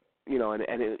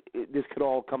 this could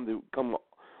all come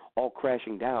all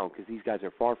crashing down because these guys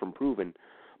are far from proven.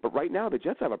 But right now, the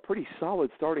Jets have a pretty solid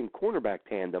starting cornerback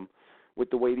tandem with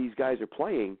the way these guys are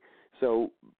playing.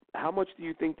 So how much do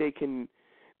you think they can,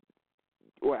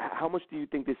 or how much do you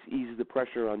think this eases the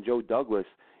pressure on Joe Douglas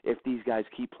if these guys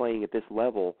keep playing at this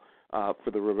level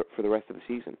for the rest of the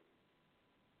season?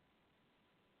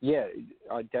 Yeah,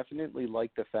 I definitely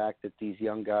like the fact that these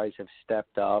young guys have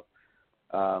stepped up.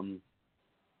 I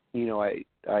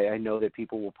know that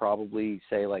people will probably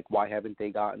say, like, why haven't they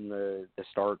gotten the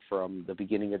start from the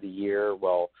beginning of the year?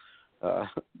 Well,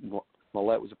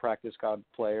 Millette was a practice squad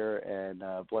player, and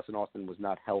Blesson Austin was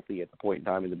not healthy at the point in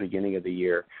time in the beginning of the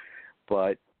year.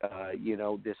 But,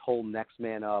 this whole next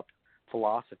man up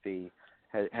philosophy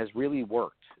has really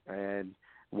worked. And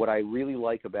what I really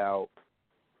like about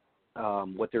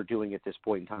what they're doing at this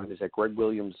point in time is that Greg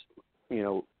Williams,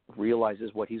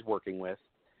 realizes what he's working with,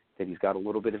 that he's got a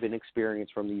little bit of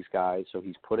inexperience from these guys, so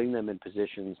he's putting them in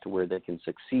positions to where they can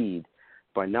succeed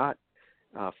by not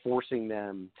forcing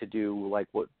them to do like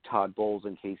what Todd Bowles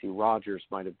and Casey Rogers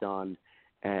might have done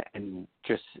and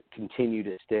just continue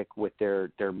to stick with their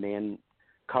man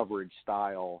coverage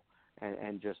style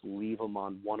and just leave them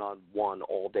on one-on-one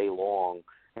all day long,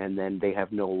 and then they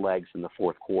have no legs in the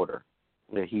fourth quarter.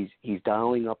 He's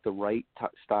dialing up the right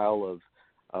style of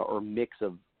or mix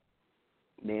of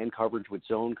man coverage with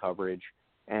zone coverage,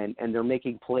 and they're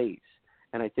making plays.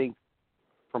 And I think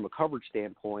from a coverage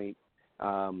standpoint,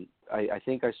 I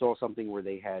think I saw something where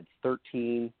they had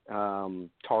 13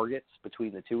 targets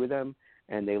between the two of them,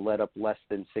 and they let up less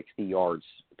than 60 yards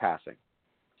passing.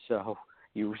 So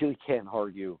you really can't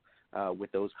argue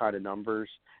with those kind of numbers.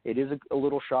 It is a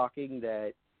little shocking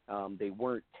that they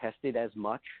weren't tested as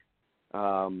much.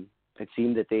 It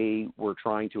seemed that they were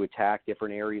trying to attack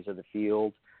different areas of the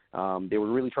field. They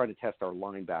were really trying to test our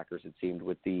linebackers, it seemed,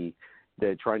 with the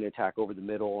trying to attack over the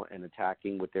middle and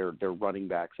attacking with their running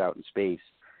backs out in space.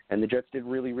 And the Jets did a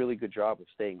really, really good job of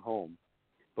staying home.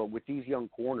 But with these young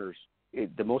corners,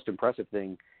 the most impressive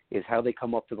thing is how they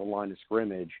come up to the line of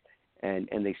scrimmage and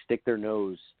they stick their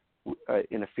nose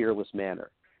in a fearless manner.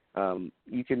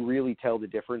 You can really tell the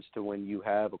difference to when you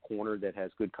have a corner that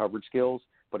has good coverage skills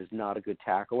but is not a good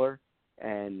tackler.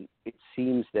 And it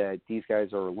seems that these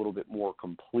guys are a little bit more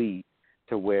complete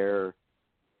to where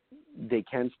they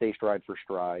can stay stride for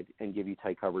stride and give you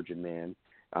tight coverage in man.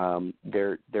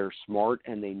 They're smart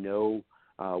and they know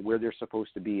where they're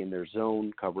supposed to be in their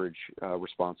zone coverage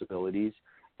responsibilities.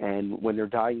 And when they're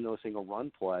diagnosing a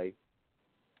run play,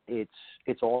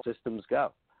 it's all systems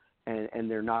go. And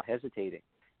they're not hesitating.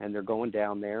 And they're going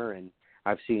down there. And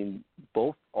I've seen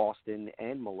both Austin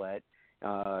and Millette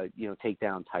take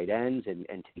down tight ends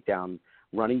and take down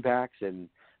running backs. And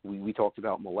we talked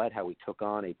about Millette, how he took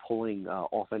on a pulling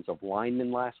offensive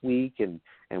lineman last week and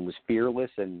was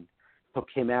fearless and took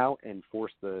him out and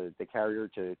forced the carrier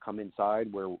to come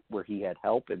inside where he had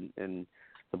help and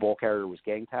the ball carrier was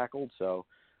gang tackled. So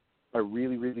I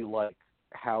really, really like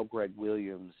how Greg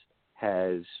Williams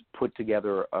has put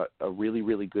together a really,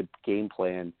 really good game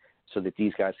plan so that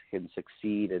these guys can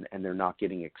succeed and they're not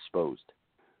getting exposed.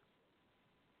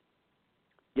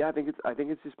 Yeah, I think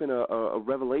it's just been a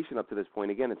revelation up to this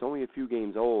point. Again, it's only a few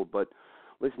games old, but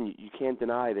listen, you can't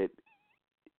deny that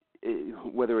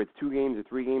whether it's 2 games or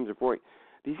 3 games or 4,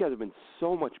 these guys have been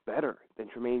so much better than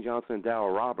Tremaine Johnson and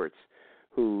Darryl Roberts,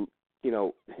 who,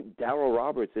 Darryl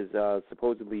Roberts is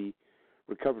supposedly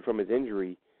recovered from his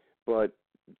injury, but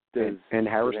does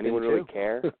anyone really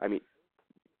care? I mean,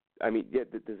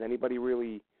 does anybody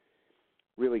really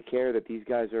care that these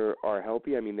guys are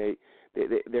healthy? I mean,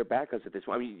 they're backups at this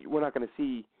point. I mean, we're not going to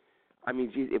see. I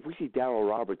mean, if we see Darryl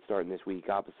Roberts starting this week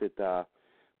opposite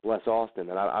Bless Austin,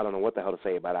 then I don't know what the hell to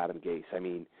say about Adam Gase. I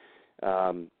mean,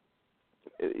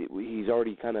 he's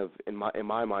already kind of, in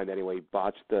my mind anyway,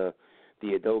 botched the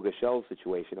Adoga Shell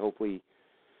situation. Hopefully,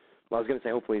 Well, I was going to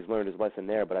say hopefully he's learned his lesson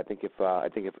there, but I think if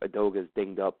Udoka's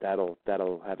dinged up,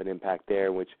 that'll have an impact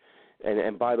there. Which,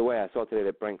 and by the way, I saw today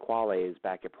that Brent Quale is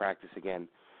back at practice again,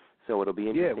 so it'll be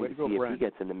interesting to see if he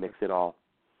gets in the mix at all.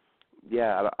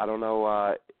 Yeah, I don't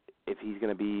know if he's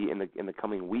going to be in the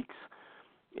coming weeks,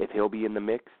 if he'll be in the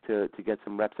mix to get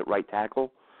some reps at right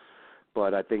tackle.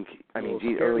 But I think,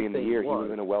 early in the year, he was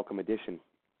in a welcome addition.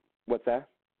 What's that?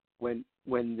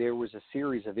 When there was a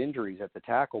series of injuries at the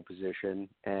tackle position,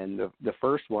 and the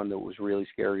first one that was really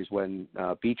scary is when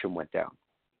Beachum went down.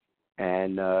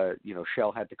 And,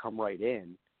 Shell had to come right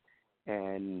in.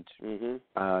 And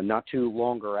not too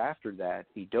longer after that,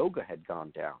 Udoka had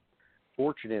gone down.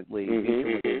 Fortunately,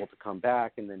 Beachum was able to come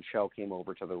back, and then Shell came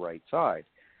over to the right side.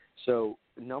 So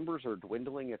numbers are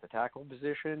dwindling at the tackle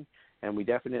position, and we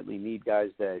definitely need guys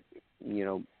that,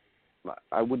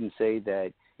 I wouldn't say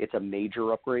that it's a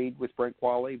major upgrade with Brent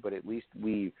Quale, but at least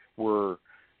we were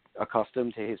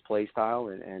accustomed to his play style,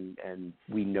 and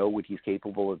we know what he's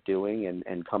capable of doing,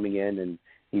 and coming in, and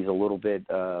he's a little bit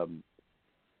of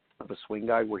a swing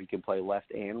guy where he can play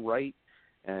left and right.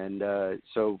 And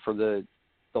so for the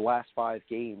last 5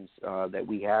 games that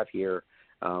we have here,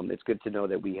 it's good to know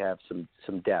that we have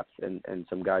some depth and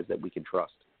some guys that we can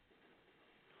trust.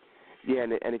 Yeah,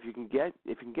 and if you can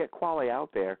get Quale out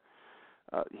there,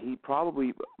 he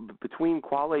probably, between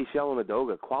Quale, Shell, and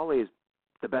Udoka, Quale is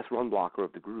the best run blocker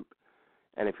of the group.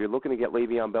 And if you're looking to get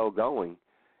Le'Veon Bell going,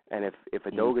 and if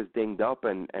Udoka's dinged up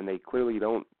and they clearly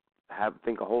don't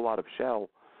think a whole lot of Shell,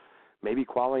 maybe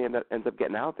Quale ends up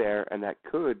getting out there, and that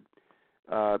could,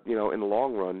 in the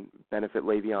long run, benefit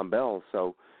Le'Veon Bell.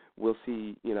 So we'll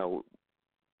see,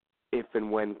 if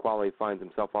and when Quale finds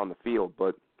himself on the field.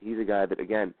 But he's a guy that,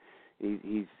 again,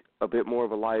 he's a bit more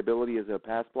of a liability as a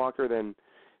pass blocker than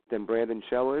Brandon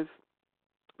Shell is.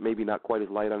 Maybe not quite as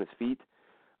light on his feet.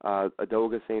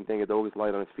 Udoka, same thing. Udoka's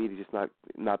light on his feet. He's just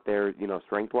not there,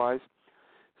 strength-wise.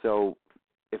 So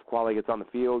if Quale gets on the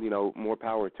field, more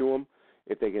power to him.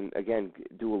 If they can, again,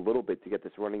 do a little bit to get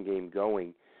this running game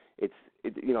going,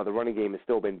 the running game has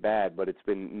still been bad, but it's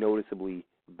been noticeably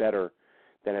better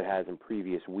than it has in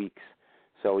previous weeks.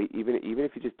 So even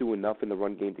if you just do enough in the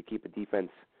run game to keep a defense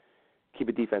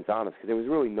honest, because there was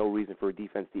really no reason for a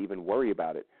defense to even worry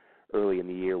about it early in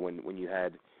the year when you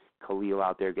had Khalil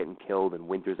out there getting killed and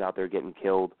Winters out there getting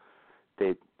killed.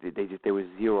 There was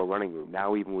zero running room.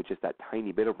 Now even with just that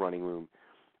tiny bit of running room,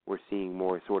 we're seeing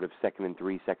more sort of 2nd and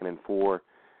 3, 2nd and 4,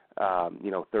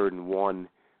 3rd and 1,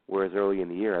 whereas early in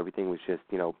the year everything was just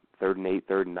 3rd and 8,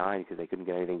 3rd and 9 because they couldn't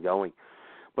get anything going.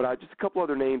 But just a couple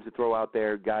other names to throw out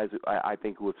there, guys I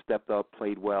think who have stepped up,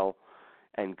 played well,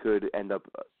 and could end up,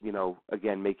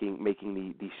 again, making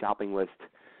the shopping list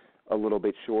a little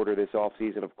bit shorter this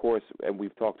offseason, of course, and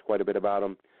we've talked quite a bit about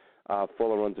them.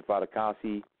 Fuller runs at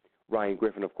Fadakasi. Ryan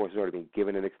Griffin, of course, has already been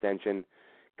given an extension.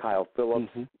 Kyle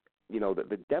Phillips.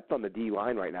 The depth on the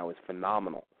D-line right now is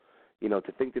phenomenal. To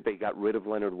think that they got rid of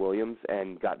Leonard Williams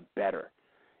and got better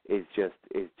is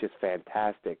just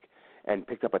fantastic, and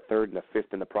picked up a 3rd and a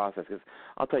 5th in the process. Because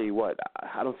I'll tell you what,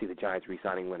 I don't see the Giants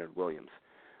re-signing Leonard Williams.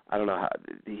 I don't know how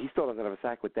he still doesn't have a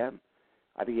sack with them.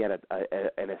 I think he had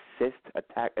an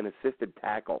assisted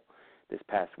tackle this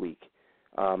past week.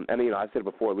 And I've said it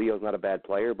before, Leo's not a bad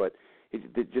player, but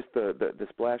just the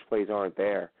splash plays aren't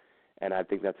there, and I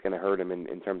think that's going to hurt him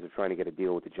in terms of trying to get a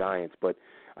deal with the Giants. But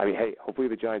hey, hopefully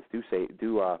the Giants do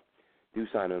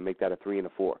sign him and make that a 3 and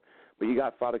a 4. But you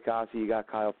got Fadakasi, you got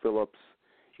Kyle Phillips,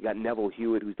 you got Neville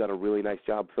Hewitt, who's done a really nice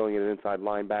job filling in an inside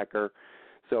linebacker.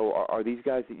 So are these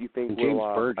guys that you think James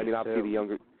will? Burgess, obviously the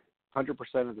younger. 100%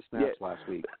 of the snaps last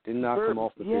week. Didn't knock him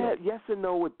off the field. Yes and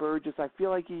no with Burgess. I feel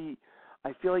like he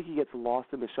gets lost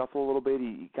in the shuffle a little bit.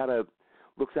 He kind of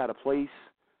looks out of place,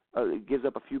 gives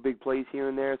up a few big plays here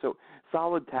and there. So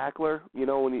solid tackler,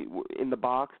 when in the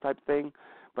box type thing.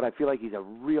 But I feel like he's a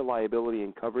real liability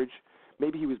in coverage.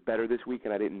 Maybe he was better this week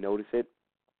and I didn't notice it.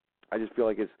 I just feel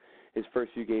like his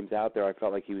first few games out there, I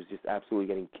felt like he was just absolutely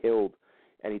getting killed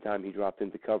anytime he dropped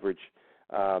into coverage.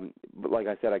 But like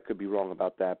I said, I could be wrong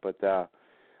about that. But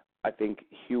I think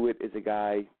Hewitt is a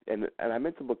guy, and I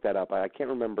meant to look that up. I can't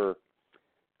remember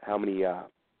how many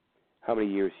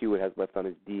years Hewitt has left on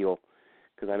his deal,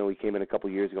 because I know he came in a couple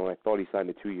years ago and I thought he signed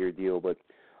a 2-year deal. But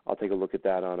I'll take a look at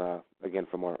that on again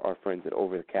from our friends at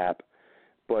Over the Cap.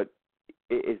 But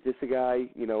is this a guy,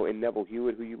 in Neville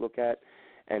Hewitt, who you look at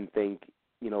and think,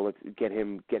 let's get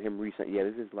him recent? Yeah,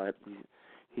 this is like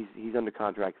he's under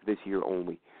contract this year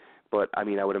only. But I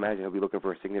would imagine he'll be looking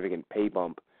for a significant pay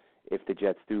bump if the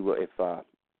Jets do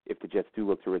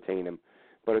look to retain him.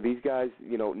 But are these guys,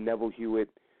 Neville Hewitt,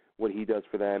 what he does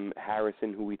for them,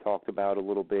 Harrison, who we talked about a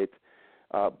little bit,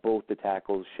 both the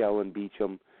tackles, Shell and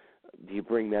Beachum? Do you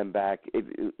bring them back?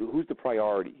 Who's the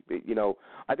priority?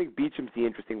 I think Beacham's the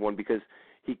interesting one because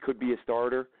he could be a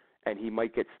starter and he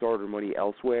might get starter money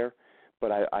elsewhere.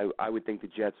 But I would think the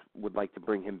Jets would like to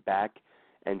bring him back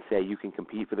and say you can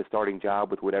compete for the starting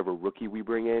job with whatever rookie we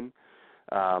bring in.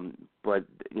 But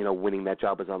winning that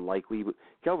job is unlikely.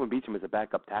 Kelvin Beachum as a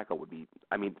backup tackle would be,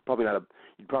 probably not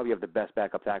you'd probably have the best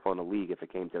backup tackle in the league if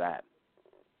it came to that.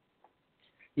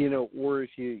 Or if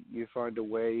you find a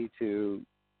way to,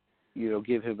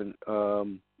 give him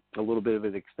a little bit of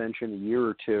an extension, a year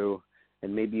or two,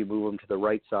 and maybe you move him to the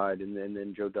right side, and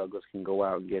then Joe Douglas can go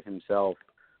out and get himself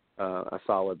a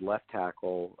solid left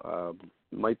tackle.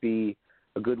 Might be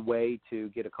a good way to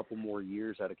get a couple more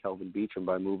years out of Kelvin Beachum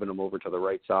by moving him over to the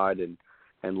right side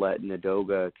and let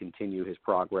Nadoga continue his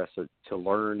progress to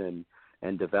learn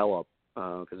and develop.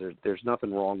 Because there's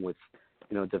nothing wrong with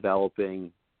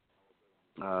developing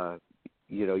your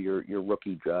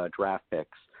rookie draft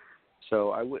picks.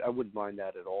 So I wouldn't mind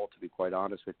that at all, to be quite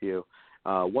honest with you.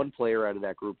 One player out of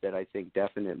that group that I think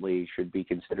definitely should be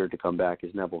considered to come back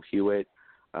is Neville Hewitt.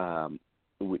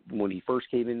 When he first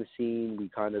came in the scene, we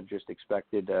kind of just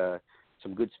expected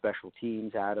some good special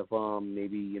teams out of him,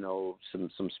 maybe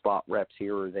some spot reps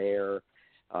here or there.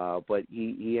 But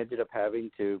he ended up having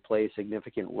to play a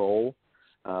significant role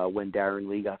when Darren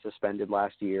Lee got suspended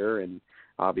last year, and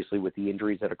obviously with the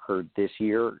injuries that occurred this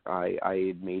year, I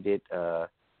had made it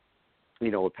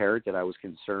apparent that I was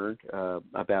concerned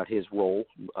about his role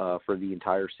for the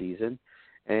entire season,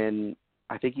 and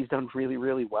I think he's done really,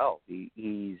 really well.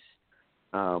 He's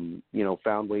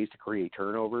found ways to create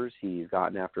turnovers. He's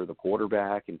gotten after the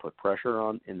quarterback and put pressure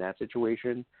on in that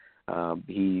situation.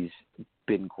 He's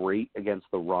been great against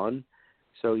the run.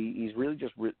 So he's really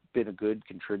just been a good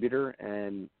contributor.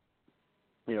 And,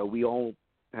 we all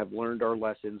have learned our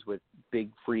lessons with big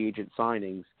free agent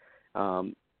signings.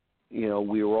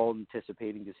 We were all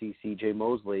anticipating to see C.J.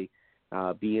 Mosley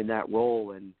be in that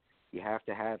role, and you have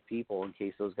to have people in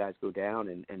case those guys go down,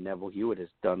 and Neville Hewitt has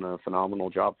done a phenomenal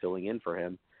job filling in for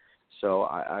him. So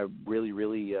I'm really,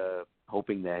 really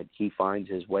hoping that he finds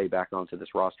his way back onto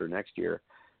this roster next year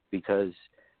because,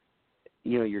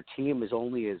 your team is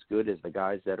only as good as the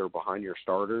guys that are behind your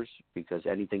starters because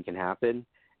anything can happen.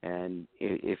 And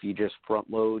if you just front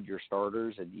load your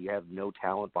starters and you have no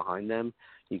talent behind them,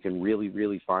 you can really,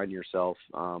 really find yourself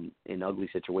in ugly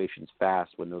situations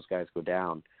fast when those guys go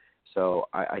down. So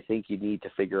I think you need to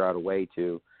figure out a way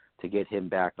to get him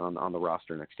back on the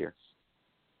roster next year.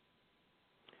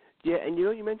 Yeah, and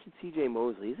you mentioned C.J.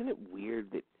 Mosley. Isn't it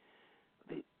weird that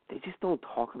they just don't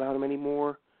talk about him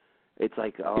anymore? It's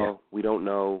like, we don't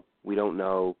know.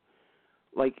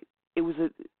 Like, it was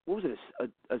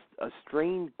a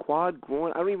strained quad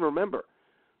groin? I don't even remember.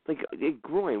 Like, a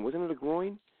groin. Wasn't it a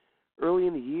groin early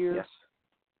in the year? Yes.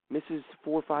 Misses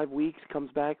 4 or 5 weeks,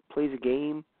 comes back, plays a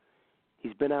game.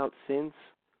 He's been out since.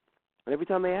 And every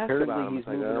time they ask about him, he's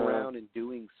moving around and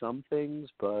doing some things,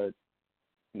 but,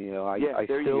 I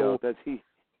there still... you go.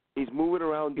 He's moving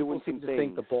around doing some things. People seem to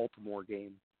think the Baltimore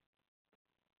game,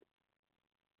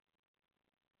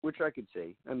 which I could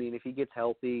see. I mean, if he gets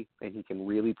healthy and he can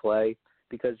really play,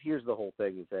 because here's the whole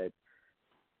thing is that,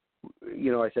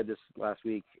 I said this last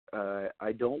week,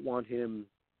 I don't want him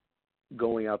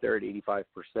going out there at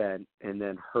 85% and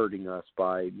then hurting us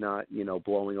by not,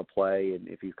 blowing a play. And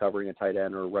if he's covering a tight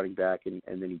end or a running back and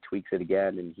then he tweaks it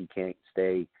again and he can't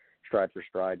stay stride for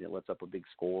stride and it lets up a big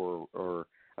score or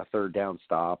a third down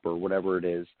stop or whatever it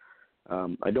is,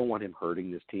 I don't want him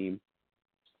hurting this team.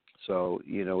 So,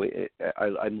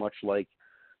 I much like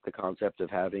the concept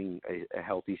of having a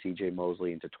healthy C.J.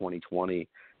 Mosley into 2020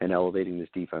 and elevating this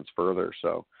defense further.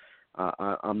 So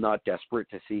I'm not desperate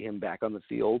to see him back on the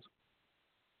field,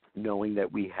 knowing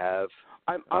that we have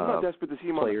I'm not desperate to see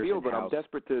him on the field, but I'm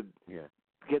desperate to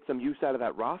get some use out of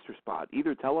that roster spot.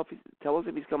 Either tell us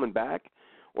if he's coming back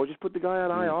or just put the guy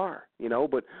on IR,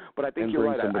 But I think you're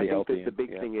right. I think that the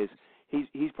big thing is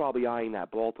he's probably eyeing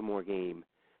that Baltimore game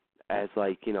as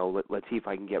like, let's see if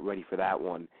I can get ready for that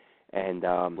one. And,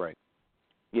 right.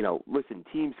 Listen,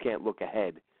 teams can't look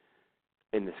ahead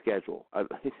in the schedule.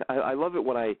 I love it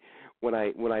when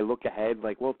I look ahead,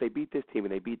 like, well, if they beat this team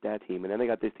and they beat that team and then they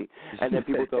got this team, and then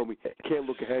people tell me, you can't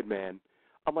look ahead, man.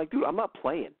 I'm like, dude, I'm not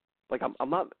playing. Like, I'm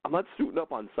not suiting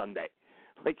up on Sunday.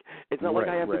 Like, it's not like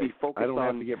I have to be focused on.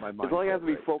 Have to get my mind. It's not like I have to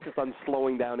be focused on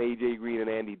slowing down A.J. Green and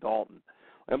Andy Dalton.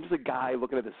 I'm just a guy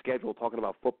looking at the schedule, talking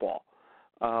about football.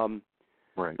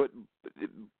 Right.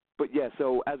 But yeah.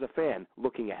 So as a fan,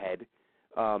 looking ahead,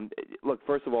 look.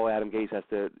 First of all, Adam Gase has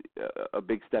to a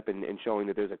big step in showing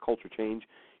that there's a culture change.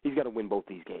 He's got to win both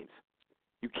these games.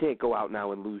 You can't go out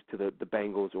now and lose to the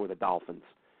Bengals or the Dolphins.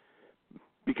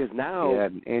 Because now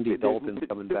and Andy Dalton's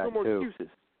coming there's back no more too.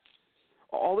 excuses.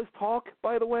 All this talk,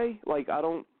 by the way, like I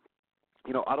don't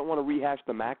want to rehash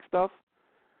the Mac stuff,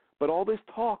 but all this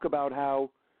talk about how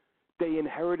they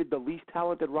inherited the least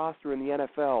talented roster in the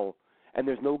NFL and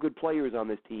there's no good players on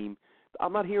this team,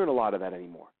 I'm not hearing a lot of that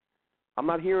anymore. I'm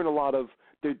not hearing a lot of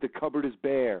the cupboard is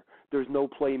bare, there's no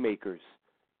playmakers.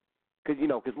 Because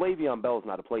Le'Veon Bell's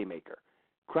not a playmaker.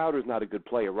 Crowder's not a good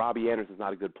player. Robbie Anderson's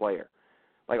not a good player.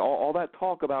 Like all that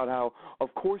talk about how,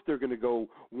 of course, they're going to go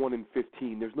 1-15.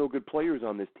 There's no good players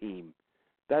on this team.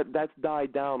 That's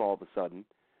died down all of a sudden.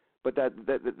 But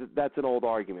that's an old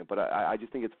argument. But I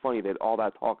just think it's funny that all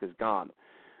that talk is gone.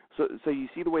 So you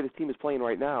see the way this team is playing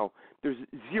right now. There's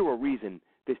zero reason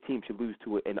this team should lose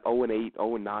to an 0-8,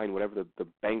 0-9, whatever the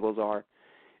Bengals are,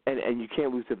 and you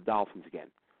can't lose to the Dolphins again.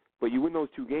 But you win those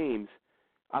two games,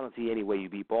 I don't see any way you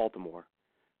beat Baltimore.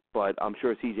 But I'm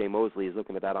sure C.J. Mosley is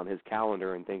looking at that on his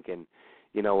calendar and thinking,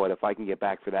 you know what, if I can get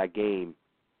back for that game,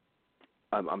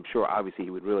 I'm sure obviously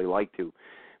he would really like to.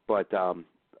 But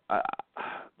that's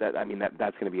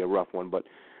going to be a rough one. But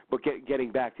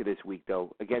getting back to this week,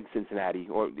 though, against Cincinnati,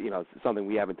 or something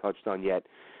we haven't touched on yet,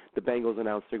 the Bengals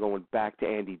announced they're going back to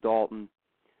Andy Dalton.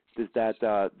 Does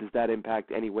that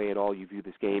impact any way at all you view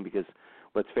this game? Because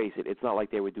let's face it, it's not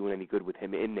like they were doing any good with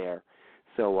him in there.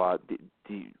 So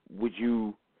would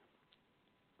you?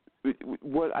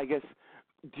 What I guess,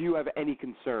 do you have any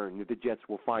concern that the Jets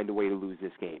will find a way to lose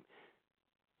this game?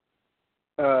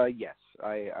 Yes,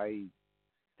 I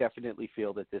definitely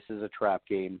feel that this is a trap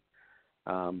game.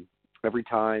 Every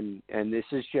time, and this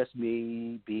is just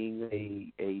me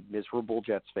being a miserable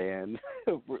Jets fan,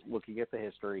 looking at the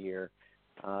history here,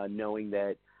 knowing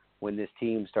that when this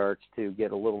team starts to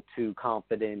get a little too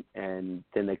confident and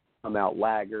then they come out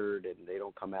laggard and they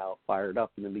don't come out fired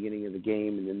up in the beginning of the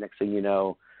game, and the next thing you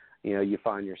know, you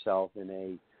find yourself in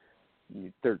a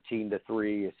 13-3,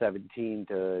 a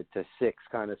 17-6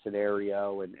 kind of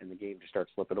scenario, and the game just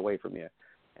starts slipping away from you.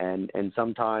 And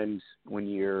sometimes when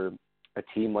you're a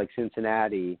team like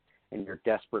Cincinnati and you're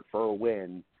desperate for a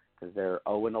win, because they're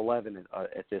 0-11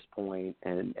 at this point,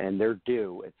 and they're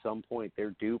due at some point.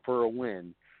 They're due for a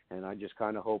win, and I just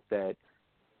kind of hope that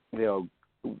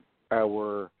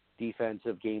our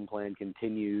defensive game plan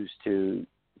continues to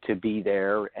be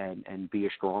there and be a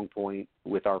strong point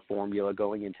with our formula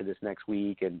going into this next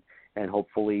week, and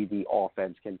hopefully the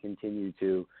offense can continue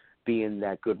to be in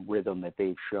that good rhythm that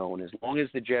they've shown. As long as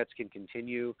the Jets can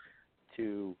continue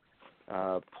to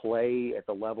play at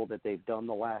the level that they've done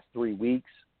the last 3 weeks,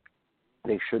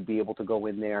 they should be able to go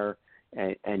in there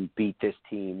and beat this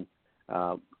team.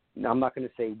 I'm not going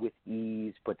to say with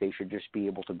ease, but they should just be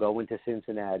able to go into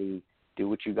Cincinnati, do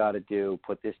what you got to do,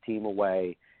 put this team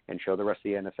away, and show the rest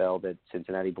of the NFL that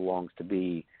Cincinnati belongs to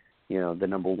be, the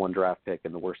number one draft pick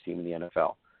and the worst team in the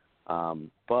NFL.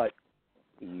 But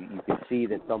you could see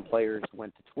that some players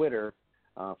went to Twitter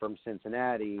from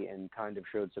Cincinnati and kind of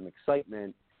showed some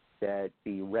excitement that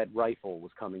the Red Rifle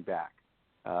was coming back.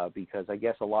 Because I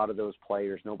guess a lot of those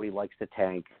players, nobody likes to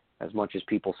tank as much as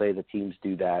people say the teams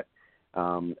do that.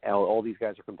 All these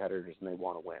guys are competitors and they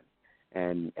want to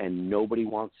win. And nobody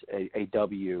wants a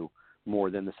W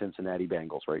more than the Cincinnati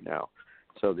Bengals right now.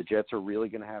 So the Jets are really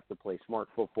going to have to play smart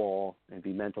football and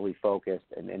be mentally focused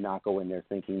and not go in there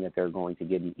thinking that they're going to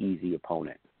get an easy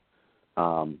opponent.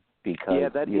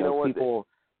 Because people.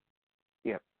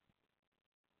 Yeah.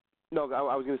 No,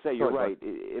 I was going to say you're right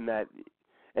in that.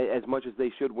 As much as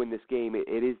they should win this game,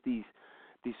 it is these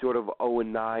sort of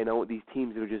 0-9, these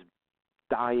teams that are just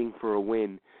dying for a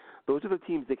win. Those are the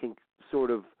teams that can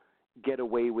sort of get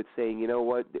away with saying, you know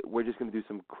what, we're just going to do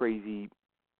some crazy,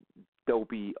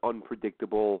 dopey,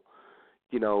 unpredictable,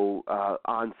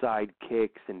 onside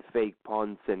kicks and fake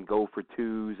punts and go for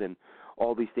twos and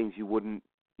all these things you wouldn't,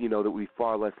 that would be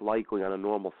far less likely on a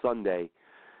normal Sunday.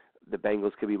 The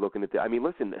Bengals could be looking at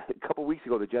listen, a couple weeks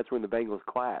ago the Jets were in the Bengals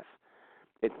class.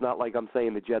 It's not like I'm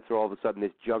saying the Jets are all of a sudden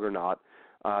this juggernaut.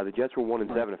 The Jets were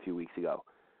 1-7 a few weeks ago.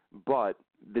 But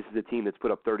this is a team that's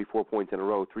put up 34 points in a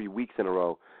row, 3 weeks in a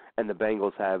row, and the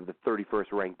Bengals have the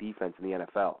 31st ranked defense in the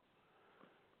NFL.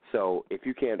 So if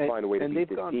you can't find a way to beat this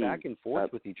team. And they've gone back and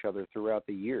forth with each other throughout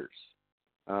the years.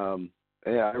 I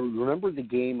remember the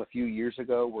game a few years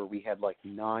ago where we had like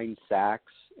 9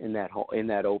 sacks in that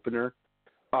opener.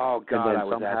 Oh, God, I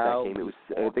was at that game.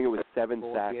 I think it was 7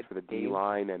 sacks for the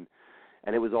D-line, and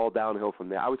it was all downhill from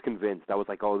there. I was convinced. I was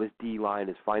like, oh, this D-line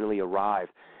has finally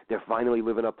arrived. They're finally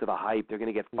living up to the hype. They're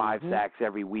going to get 5 sacks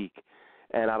every week.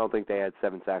 And I don't think they had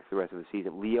 7 sacks the rest of the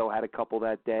season. Leo had a couple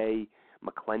that day.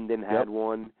 McClendon had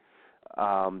one.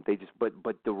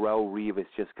 But Darrelle Revis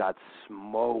just got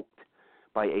smoked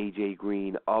by A.J.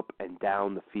 Green up and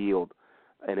down the field,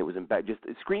 and it was just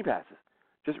screen passes,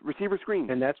 just receiver screens.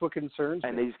 And that's what concerns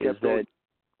and me. They just kept going.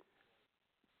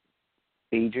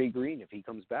 A.J. Green, if he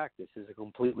comes back, this is a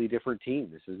completely different team.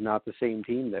 This is not the same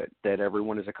team that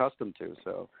everyone is accustomed to.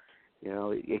 So,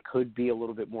 it could be a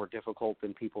little bit more difficult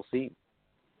than people seem.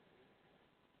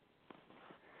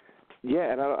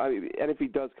 Yeah, and if he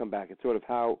does come back, it's sort of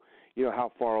how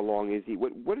far along is he?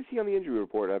 What is he on the injury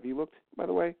report? Have you looked, by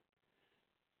the way?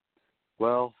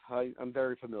 Well, I'm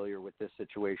very familiar with this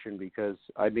situation because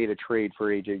I made a trade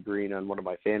for A.J. Green on one of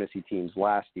my fantasy teams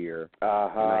last year, and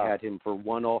I had him for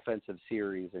one offensive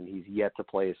series, and he's yet to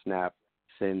play a snap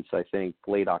since, I think,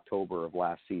 late October of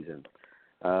last season.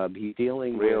 He's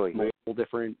dealing with multiple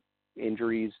different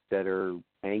injuries that are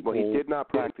ankle, well, he did not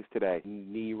practice today,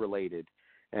 knee-related,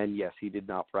 and, yes, he did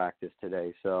not practice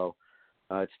today. So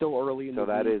it's still early in the week.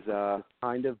 So that is it's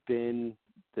kind of been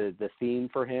the theme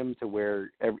for him, to where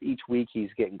each week he's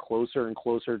getting closer and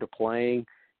closer to playing,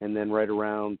 and then right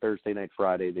around Thursday night,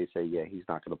 Friday, they say, yeah, he's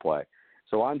not going to play.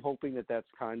 So I'm hoping that that's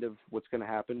kind of what's going to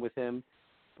happen with him.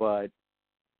 But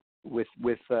with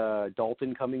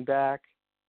Dalton coming back,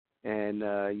 and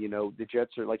the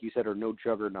Jets are, like you said, are no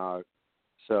juggernaut.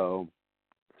 So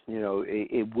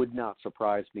it would not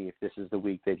surprise me if this is the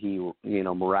week that he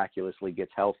miraculously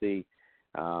gets healthy.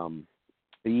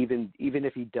 Even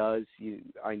if he does,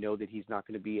 I know that he's not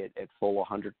going to be at full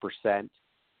 100%,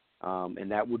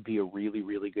 and that would be a really,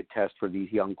 really good test for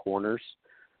these young corners.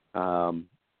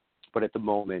 But at the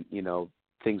moment,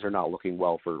 things are not looking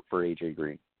well for A.J.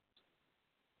 Green.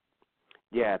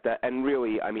 Yeah, and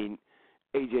really, I mean,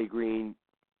 A.J. Green,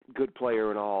 good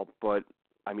player and all, but,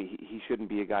 I mean, he shouldn't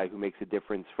be a guy who makes a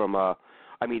difference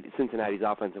Cincinnati's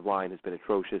offensive line has been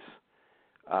atrocious.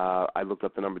 I looked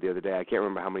up the number the other day. I can't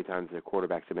remember how many times their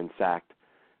quarterbacks have been sacked,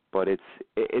 but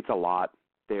it's a lot.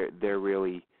 They're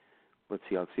really, let's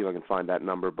see, I'll see if I can find that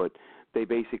number, but they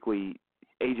basically,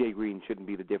 A.J. Green shouldn't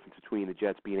be the difference between the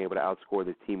Jets being able to outscore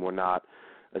this team or not,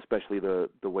 especially the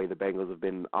way the Bengals have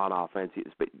been on offense.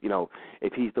 But,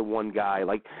 if he's the one guy,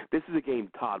 like, this is a game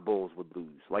Todd Bowles would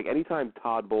lose. Like, anytime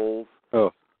Todd Bowles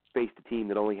faced a team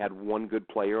that only had one good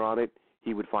player on it,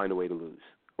 he would find a way to lose.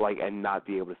 And not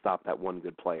be able to stop that one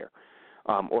good player,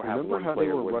 or have one how player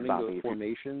they were with running stopping those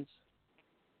formations,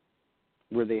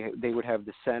 where they would have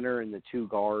the center and the two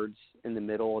guards in the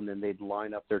middle, and then they'd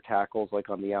line up their tackles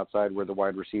on the outside where the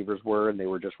wide receivers were, and they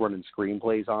were just running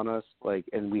screenplays on us,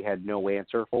 and we had no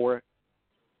answer for it.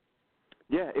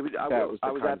 Yeah, it was.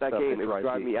 I was at that game. It was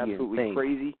driving me absolutely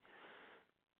crazy.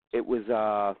 It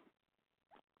was.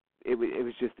 It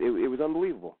was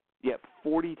unbelievable. Yeah,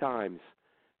 40 times.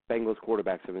 Bengals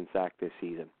quarterbacks have been sacked this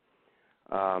season.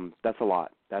 That's a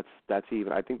lot. That's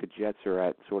even. I think the Jets are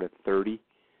at sort of 30,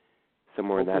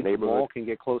 somewhere in that neighborhood. Jamal can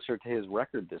get closer to his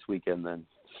record this weekend. Then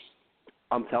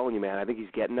I'm telling you, man. I think he's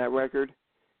getting that record,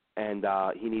 and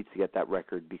he needs to get that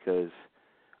record because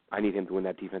I need him to win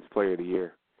that Defensive Player of the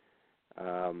Year.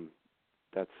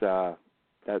 That's a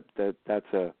hell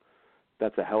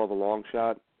of a long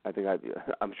shot. I think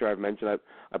I'm sure I've mentioned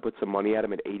I put some money at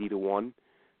him at 80-1.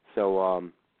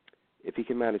 So. If he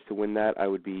can manage to win that, I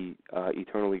would be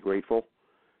eternally grateful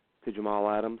to Jamal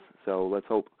Adams. So let's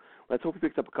hope he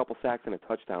picks up a couple sacks and a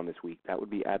touchdown this week. That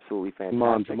would be absolutely fantastic. Come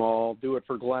on, Jamal, do it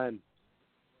for Glenn.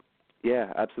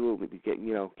 Yeah, absolutely. Get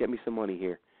me some money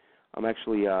here. I'm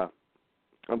actually I'm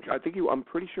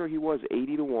pretty sure he was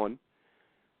 80-1.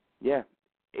 Yeah,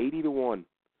 80-1,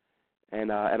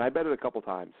 and I bet it a couple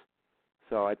times.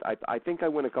 So I think I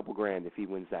win a couple grand if he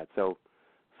wins that. So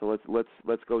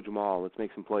let's go, Jamal. Let's make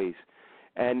some plays,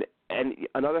 and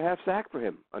another half sack for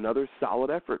him. Another solid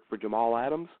effort for Jamal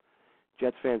Adams.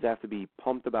 Jets fans have to be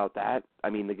pumped about that. I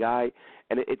mean, the guy,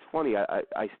 and it's funny.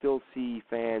 I still see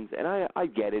fans, and I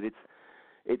get it.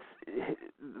 It's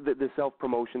the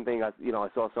self-promotion thing. I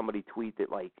saw somebody tweet that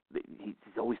he's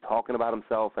always talking about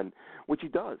himself, and which he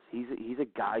does. He's a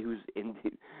guy who's in.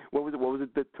 What was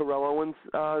it? The Terrell Owens,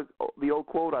 the old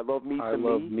quote. I love me some me.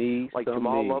 I love me like some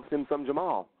Jamal me. loves him some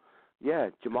Jamal.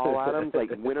 Yeah, Jamal Adams.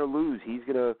 Win or lose, he's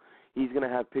gonna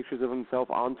have pictures of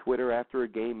himself on Twitter after a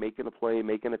game, making a play,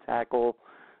 making a tackle.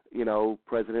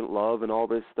 President Love and all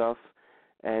this stuff,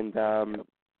 and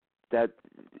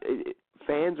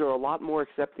fans are a lot more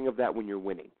accepting of that when you're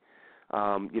winning.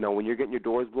 When you're getting your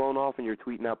doors blown off and you're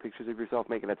tweeting out pictures of yourself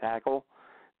making a tackle,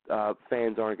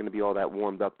 fans aren't going to be all that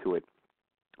warmed up to it.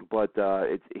 But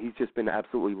he's just been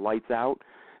absolutely lights out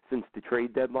since the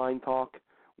trade deadline talk,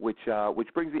 which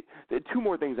brings me two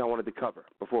more things I wanted to cover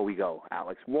before we go,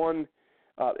 Alex. One,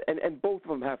 and both of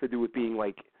them have to do with being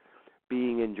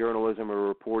being in journalism or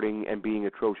reporting and being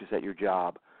atrocious at your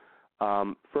job.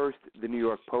 First, the New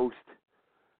York Post.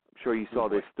 I'm sure you saw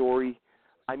this story.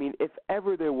 I mean, if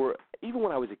ever there were, even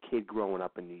when I was a kid growing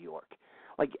up in New York,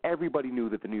 like everybody knew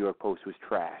that the New York Post was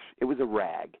trash. It was a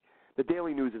rag. The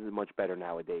Daily News isn't much better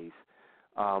nowadays.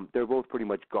 They're both pretty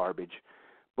much garbage.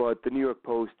 But the New York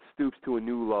Post stoops to a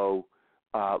new low,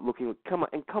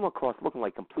 come across looking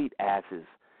like complete asses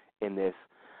in this.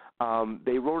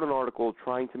 They wrote an article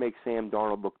trying to make Sam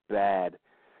Darnold look bad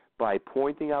by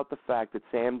pointing out the fact that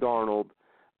Sam Darnold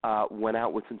went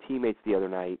out with some teammates the other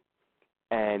night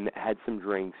and had some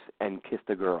drinks and kissed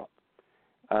a girl.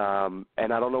 And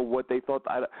I don't know what they thought.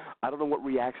 I don't know what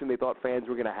reaction they thought fans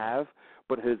were going to have,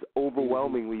 but it has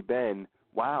overwhelmingly been,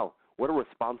 wow, what a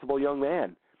responsible young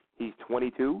man. He's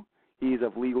 22. He's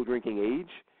of legal drinking age.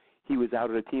 He was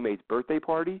out at a teammate's birthday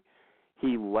party.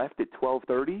 He left at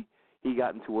 12:30. He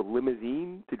got into a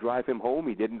limousine to drive him home.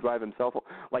 He didn't drive himself home.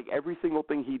 Like, every single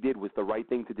thing he did was the right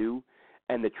thing to do,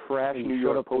 and the trash New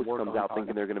York Post comes out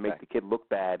thinking they're going to make the kid look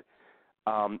bad.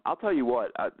 I'll tell you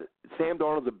what, Sam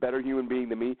Darnold's a better human being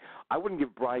than me. I wouldn't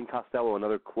give Brian Costello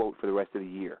another quote for the rest of the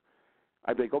year.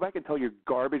 I'd be like, go back and tell your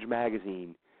garbage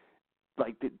magazine,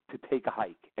 like, to take a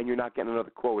hike, and you're not getting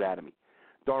another quote out of me.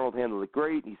 Darnold handled it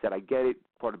great. He said, I get it,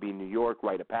 part of being New York,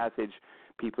 rite of passage.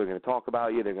 People are going to talk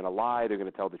about you. They're going to lie. They're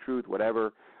going to tell the truth,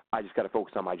 whatever. I just got to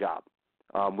focus on my job,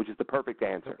 which is the perfect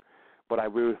answer. But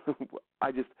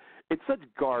it's such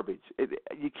garbage.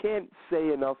 You can't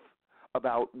say enough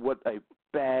about what a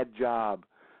bad job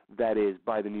that is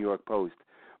by the New York Post.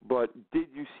 But did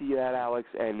you see that, Alex?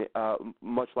 And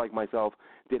much like myself,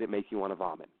 did it make you want to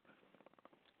vomit?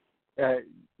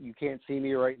 You can't see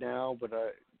me right now, but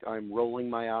I'm rolling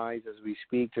my eyes as we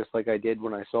speak, just like I did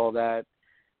when I saw that.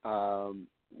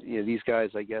 These guys,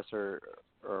 I guess, are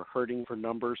hurting for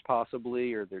numbers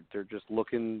possibly, or they're just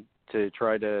looking to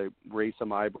try to raise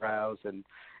some eyebrows. And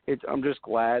I'm just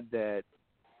glad that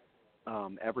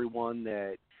everyone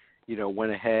that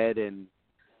went ahead and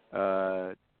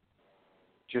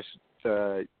just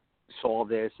saw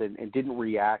this and didn't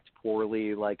react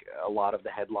poorly like a lot of the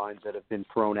headlines that have been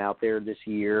thrown out there this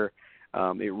year.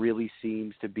 It really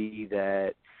seems to be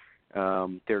that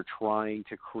they're trying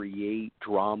to create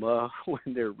drama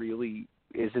when there really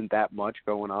isn't that much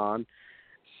going on.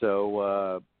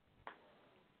 So,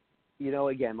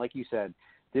 again, like you said,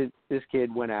 this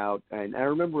kid went out, and I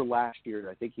remember last year,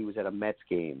 I think he was at a Mets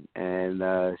game, and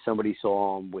somebody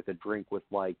saw him with a drink with,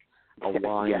 like, a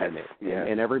lime in it. Yes.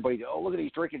 And everybody, look at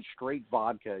he's drinking straight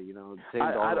vodka,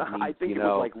 I think it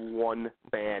was like one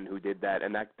fan who did that,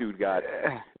 and that dude got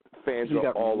fans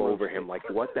all over him. Like,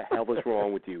 what the hell is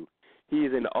wrong with you? He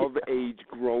is an of-age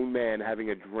grown man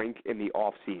having a drink in the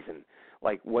off-season.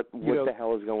 Like, what the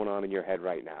hell is going on in your head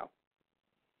right now?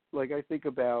 Like, I think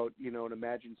about, and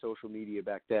imagine social media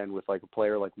back then with, like, a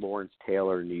player like Lawrence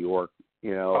Taylor in New York. I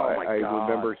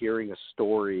remember hearing a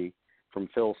story from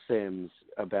Phil Simms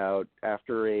about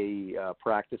after a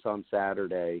practice on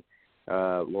Saturday,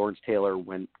 Lawrence Taylor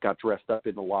got dressed up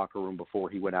in the locker room before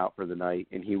he went out for the night,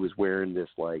 and he was wearing this,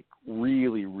 like,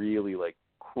 really, really, like,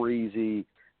 crazy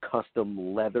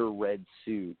custom leather red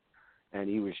suit. And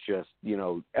he was just,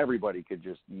 everybody could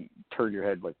just turn your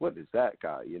head like, what is that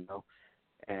guy,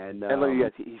 And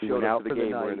yes, he showed up to the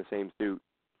game wearing the same suit.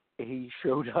 He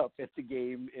showed up at the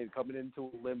game and coming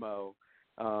into a limo,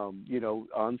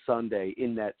 on Sunday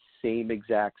in that same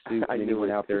exact suit. And he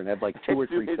went out there and had like 2 or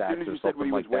 3 sacks or something like that. As soon as you said what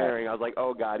he was wearing, I was like,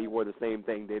 oh, God, he wore the same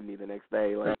thing, didn't he, the next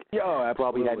day? Like, absolutely.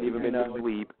 Probably hadn't even been to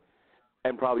sleep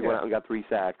and probably went out and got 3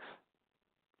 sacks.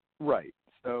 Right.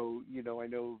 So, I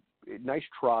know, nice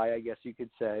try, I guess you could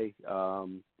say.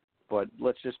 But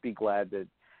let's just be glad that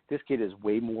this kid is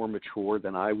way more mature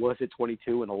than I was at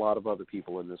 22 and a lot of other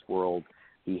people in this world.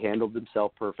 He handled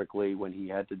himself perfectly when he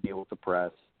had to deal with the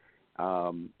press.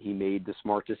 He made the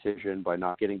smart decision by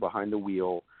not getting behind the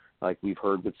wheel, like we've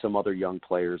heard with some other young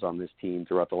players on this team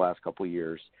throughout the last couple of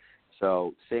years.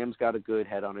 So Sam's got a good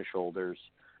head on his shoulders.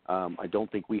 I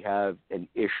don't think we have an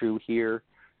issue here.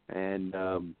 And,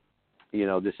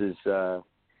 this is a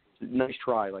nice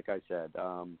try, like I said.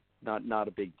 Not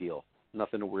a big deal.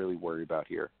 Nothing to really worry about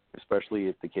here, especially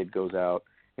if the kid goes out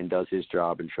and does his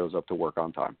job and shows up to work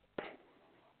on time.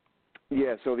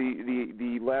 Yeah, so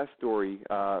the last story,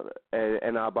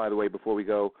 and by the way, before we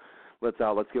go, let's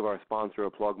give our sponsor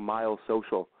a plug, Mile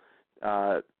Social,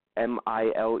 MILE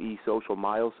Social,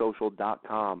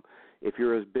 milesocial.com. If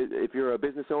you're a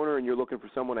business owner and you're looking for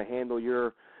someone to handle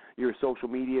your social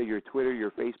media, your Twitter,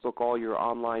 your Facebook, all your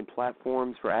online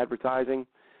platforms for advertising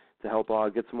to help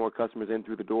get some more customers in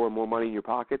through the door, more money in your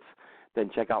pockets, then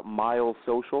check out Miles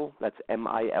Social. That's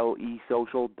MILE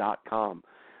social.com.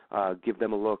 Give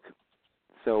them a look.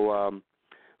 So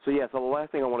the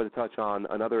last thing I wanted to touch on,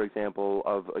 another example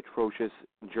of atrocious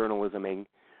journalisming.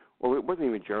 Well, it wasn't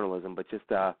even journalism, but just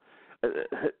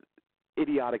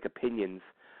idiotic opinions.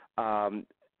 I'm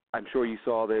sure you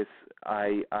saw this.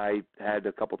 I had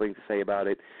a couple things to say about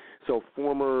it. So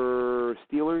former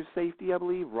Steelers safety, I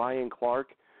believe, Ryan Clark,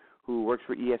 who works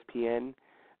for ESPN,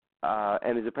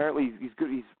 and is apparently he's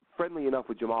good. He's friendly enough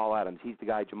with Jamal Adams. He's the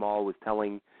guy Jamal was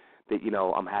telling that,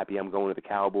 I'm happy I'm going to the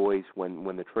Cowboys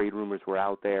when the trade rumors were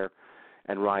out there,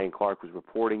 and Ryan Clark was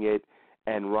reporting it.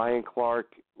 And Ryan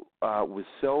Clark was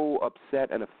so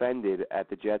upset and offended at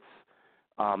the Jets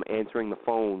answering the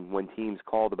phone when teams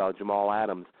called about Jamal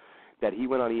Adams that he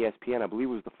went on ESPN, I believe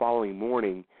it was the following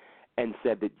morning, and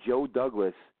said that Joe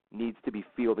Douglas needs to be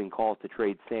fielding calls to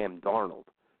trade Sam Darnold.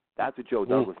 That's what Joe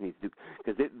Douglas needs to do.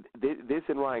 Because this,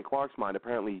 in Ryan Clark's mind,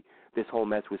 apparently this whole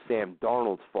mess was Sam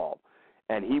Darnold's fault.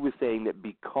 And he was saying that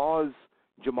because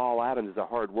Jamal Adams is a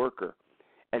hard worker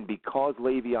and because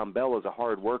Le'Veon Bell is a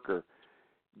hard worker,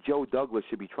 Joe Douglas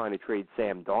should be trying to trade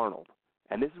Sam Darnold.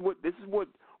 And this is what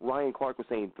Ryan Clark was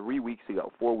saying 4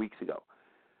 weeks ago.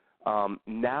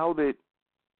 Now that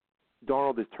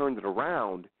Darnold has turned it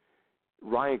around,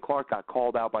 Ryan Clark got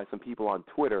called out by some people on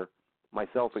Twitter,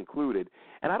 myself included,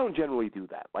 and I don't generally do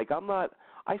that.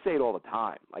 I say it all the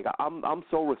time. I'm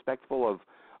so respectful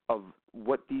of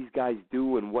what these guys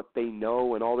do and what they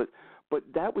know and all that, but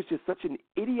that was just such an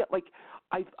idiot.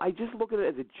 I just look at it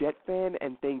as a Jet fan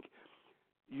and think,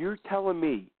 you're telling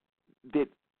me that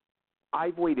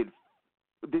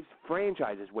this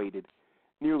franchise has waited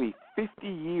nearly 50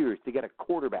 years to get a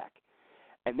quarterback,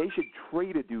 and they should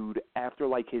trade a dude after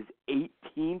his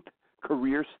 18th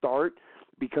career start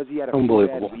because he had a few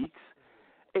bad weeks.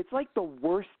 It's the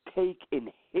worst take in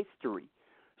history.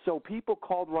 So people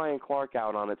called Ryan Clark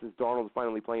out on it since Darnold was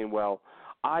finally playing well.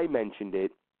 I mentioned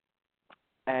it,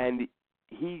 and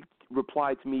he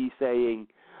replied to me saying,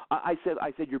 I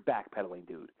said you're backpedaling,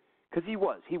 dude, because he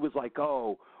was. He was like,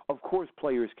 oh, of course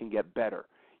players can get better.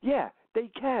 Yeah, they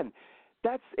can.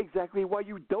 That's exactly why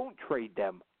you don't trade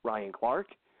them, Ryan Clark.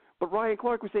 But Ryan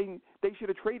Clark was saying they should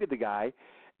have traded the guy,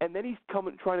 and then he's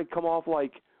trying to come off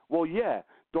like, well, yeah,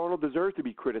 Darnold deserves to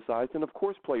be criticized, and of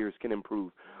course players can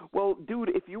improve. Well,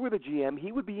 dude, if you were the GM,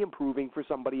 he would be improving for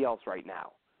somebody else right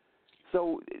now.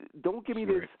 So don't give me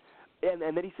this. And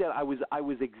then he said I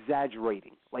was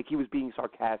exaggerating, like he was being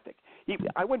sarcastic.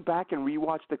 I went back and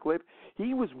rewatched the clip.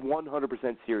 He was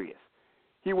 100% serious.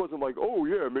 He wasn't like, oh,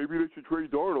 yeah, maybe they should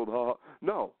trade Darnold. Huh?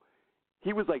 No.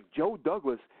 He was like, Joe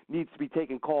Douglas needs to be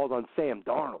taking calls on Sam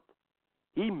Darnold.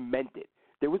 He meant it.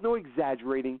 There was no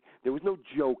exaggerating. There was no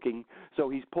joking. So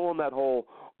he's pulling that whole,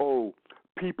 oh,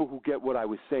 people who get what I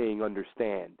was saying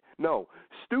understand. No,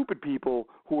 stupid people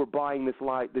who are buying this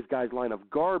guy's line of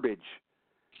garbage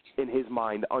in his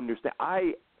mind understand.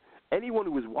 Anyone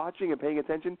who was watching and paying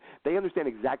attention, they understand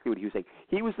exactly what he was saying.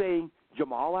 He was saying,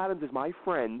 Jamal Adams is my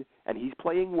friend, and he's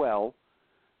playing well,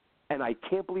 and I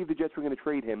can't believe the Jets were going to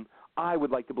trade him. I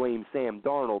would like to blame Sam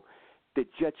Darnold. The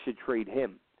Jets should trade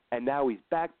him. And now he's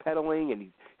backpedaling, and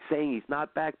he's saying he's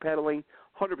not backpedaling,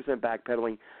 100%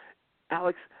 backpedaling.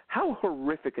 Alex, how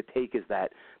horrific a take is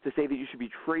that to say that you should be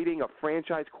trading a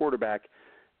franchise quarterback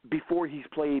before he's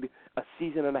played a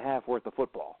season and a half worth of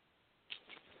football?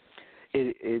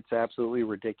 It's absolutely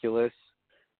ridiculous.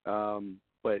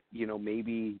 But,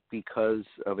 maybe because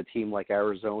of a team like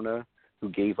Arizona who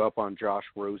gave up on Josh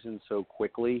Rosen so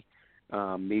quickly,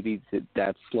 maybe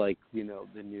that's the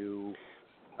new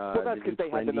well, that's because they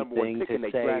had the number one pick and they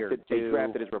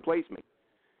drafted his replacement.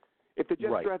 If the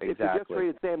Jets if the Jets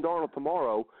traded Sam Darnold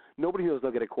tomorrow, nobody knows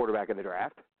they'll get a quarterback in the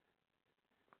draft.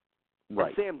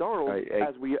 Right. And Sam Darnold,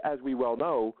 as we well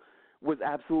know, was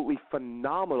absolutely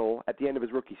phenomenal at the end of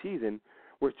his rookie season,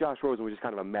 whereas Josh Rosen was just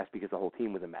kind of a mess because the whole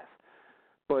team was a mess.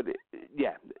 But,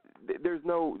 yeah, there's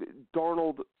no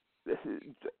Darnold.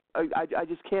 I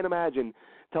just can't imagine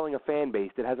telling a fan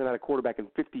base that hasn't had a quarterback in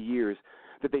 50 years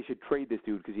that they should trade this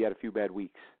dude because he had a few bad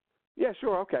weeks. Yeah,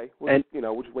 sure, okay. We'll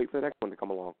just wait for the next one to come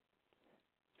along.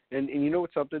 And you know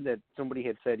what's something that somebody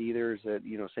had said either is that,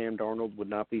 Sam Darnold would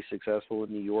not be successful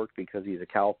in New York because he's a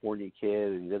California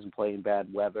kid and he doesn't play in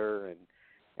bad weather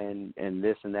and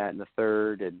this and that and the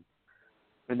third.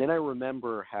 And then I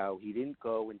remember how he didn't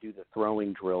go and do the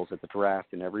throwing drills at the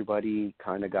draft, and everybody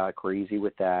kind of got crazy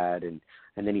with that. And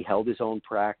then he held his own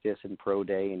practice and pro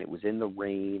day, and it was in the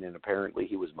rain, and apparently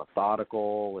he was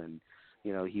methodical, and,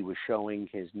 he was showing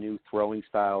his new throwing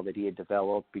style that he had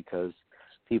developed because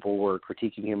people were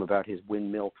critiquing him about his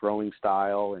windmill throwing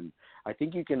style. And I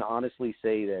think you can honestly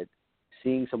say that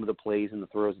seeing some of the plays and the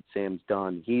throws that Sam's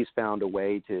done, he's found a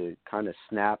way to kind of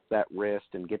snap that wrist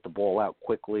and get the ball out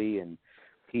quickly, and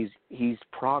he's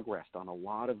progressed on a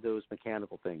lot of those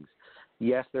mechanical things.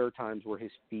 Yes, there are times where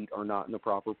his feet are not in the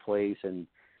proper place, and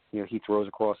he throws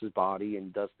across his body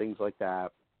and does things like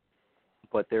that.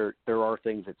 But there are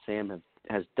things that Sam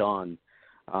has done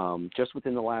just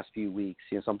within the last few weeks.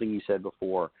 Something you said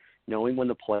before, knowing when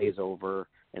the play is over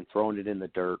and throwing it in the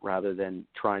dirt rather than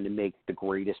trying to make the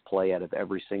greatest play out of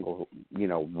every single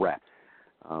rep.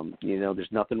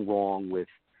 There's nothing wrong with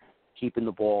keeping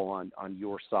the ball on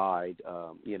your side,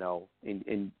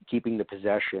 and keeping the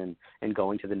possession and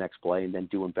going to the next play and then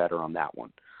doing better on that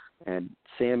one. And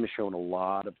Sam has shown a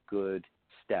lot of good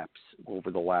steps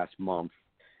over the last month,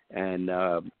 and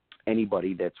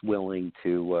anybody that's willing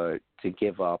to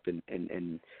give up and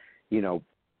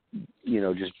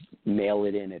just mail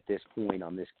it in at this point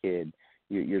on this kid,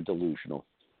 you're delusional.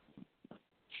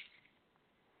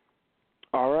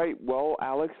 All right, well,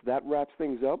 Alex, that wraps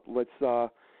things up. Let's.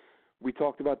 We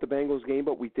talked about the Bengals game,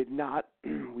 but we did not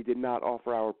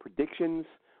offer our predictions.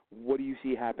 What do you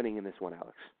see happening in this one,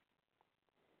 Alex?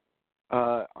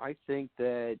 I think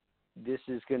that this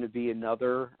is going to be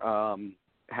another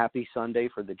happy Sunday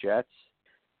for the Jets.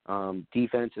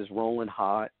 Defense is rolling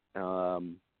hot. I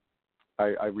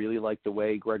really like the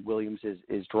way Greg Williams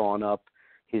is drawing up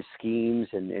his schemes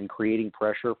and creating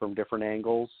pressure from different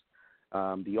angles.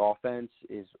 The offense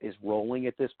is rolling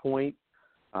at this point.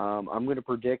 I'm going to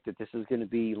predict that this is going to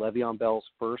be Le'Veon Bell's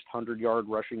first 100-yard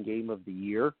rushing game of the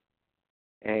year.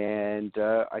 And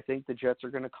I think the Jets are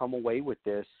going to come away with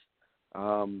this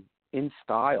in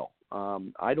style.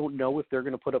 I don't know if they're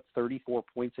going to put up 34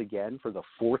 points again for the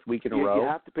fourth week in a row. You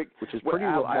have to pick, which is pretty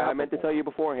remarkable. I meant to tell you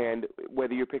beforehand,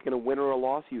 whether you're picking a win or a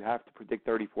loss, you have to predict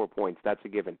 34 points. That's a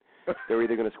given. They're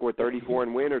either going to score 34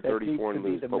 and win or 34 and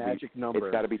lose. The magic number.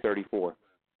 It's got to be 34.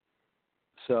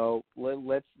 So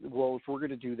if we're going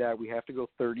to do that, we have to go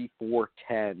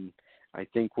 34-10. I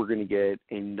think we're going to get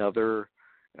another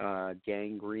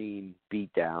gangrene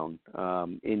beatdown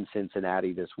in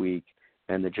Cincinnati this week,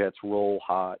 and the Jets roll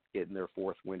hot, getting their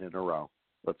fourth win in a row.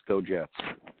 Let's go, Jets.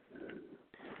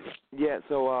 Yeah,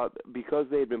 so because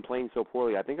they had been playing so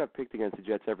poorly, I think I've picked against the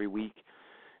Jets every week,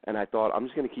 and I thought I'm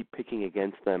just going to keep picking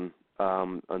against them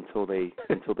until they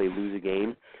lose a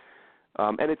game.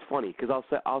 And it's funny because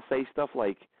I'll say stuff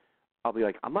like, I'll be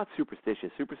like, I'm not superstitious.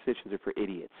 Superstitions are for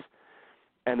idiots.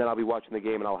 And then I'll be watching the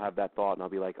game and I'll have that thought and I'll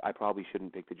be like, I probably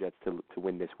shouldn't pick the Jets to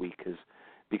win this week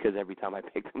because every time I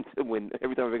pick them to win,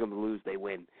 every time I pick them to lose, they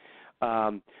win.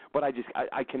 But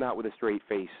I cannot with a straight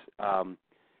face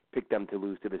pick them to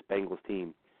lose to this Bengals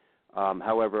team.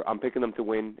 However, I'm picking them to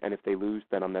win, and if they lose,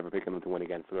 then I'm never picking them to win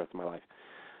again for the rest of my life.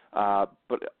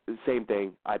 But same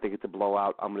thing. I think it's a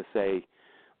blowout. I'm going to say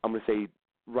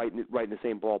right in the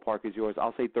same ballpark as yours.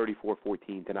 I'll say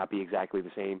 34-14 to not be exactly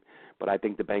the same, but I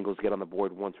think the Bengals get on the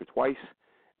board once or twice,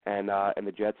 and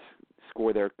the Jets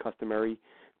score their customary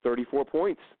 34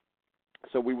 points.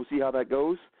 So we will see how that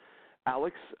goes.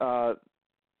 Alex,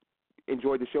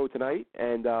 enjoyed the show tonight,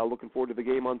 and looking forward to the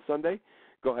game on Sunday.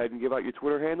 Go ahead and give out your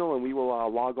Twitter handle, and we will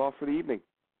log off for the evening.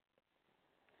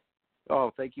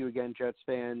 Oh, thank you again, Jets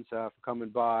fans, for coming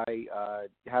by.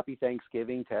 Happy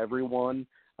Thanksgiving to everyone.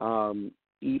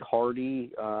 Eat hearty.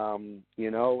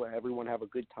 Everyone have a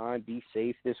good time. Be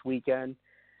safe this weekend.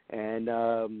 And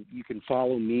you can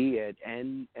follow me at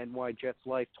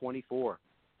NYJetsLife24.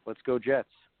 Let's go, Jets.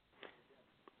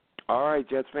 All right,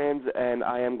 Jets fans, and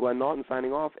I am Glenn Naughton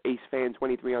signing off.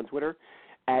 AceFan23 on Twitter,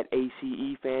 at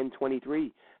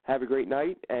ACEFan23. Have a great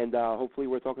night, and hopefully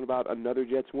we're talking about another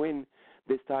Jets win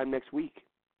this time next week.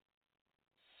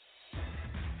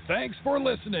 Thanks for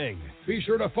listening. Be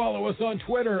sure to follow us on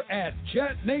Twitter at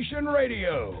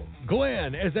JetNationRadio.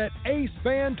 Glenn is at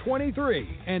AceFan23,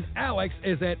 and Alex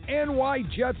is at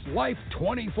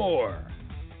NYJetsLife24.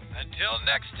 Until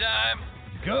next time,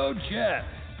 go Jets.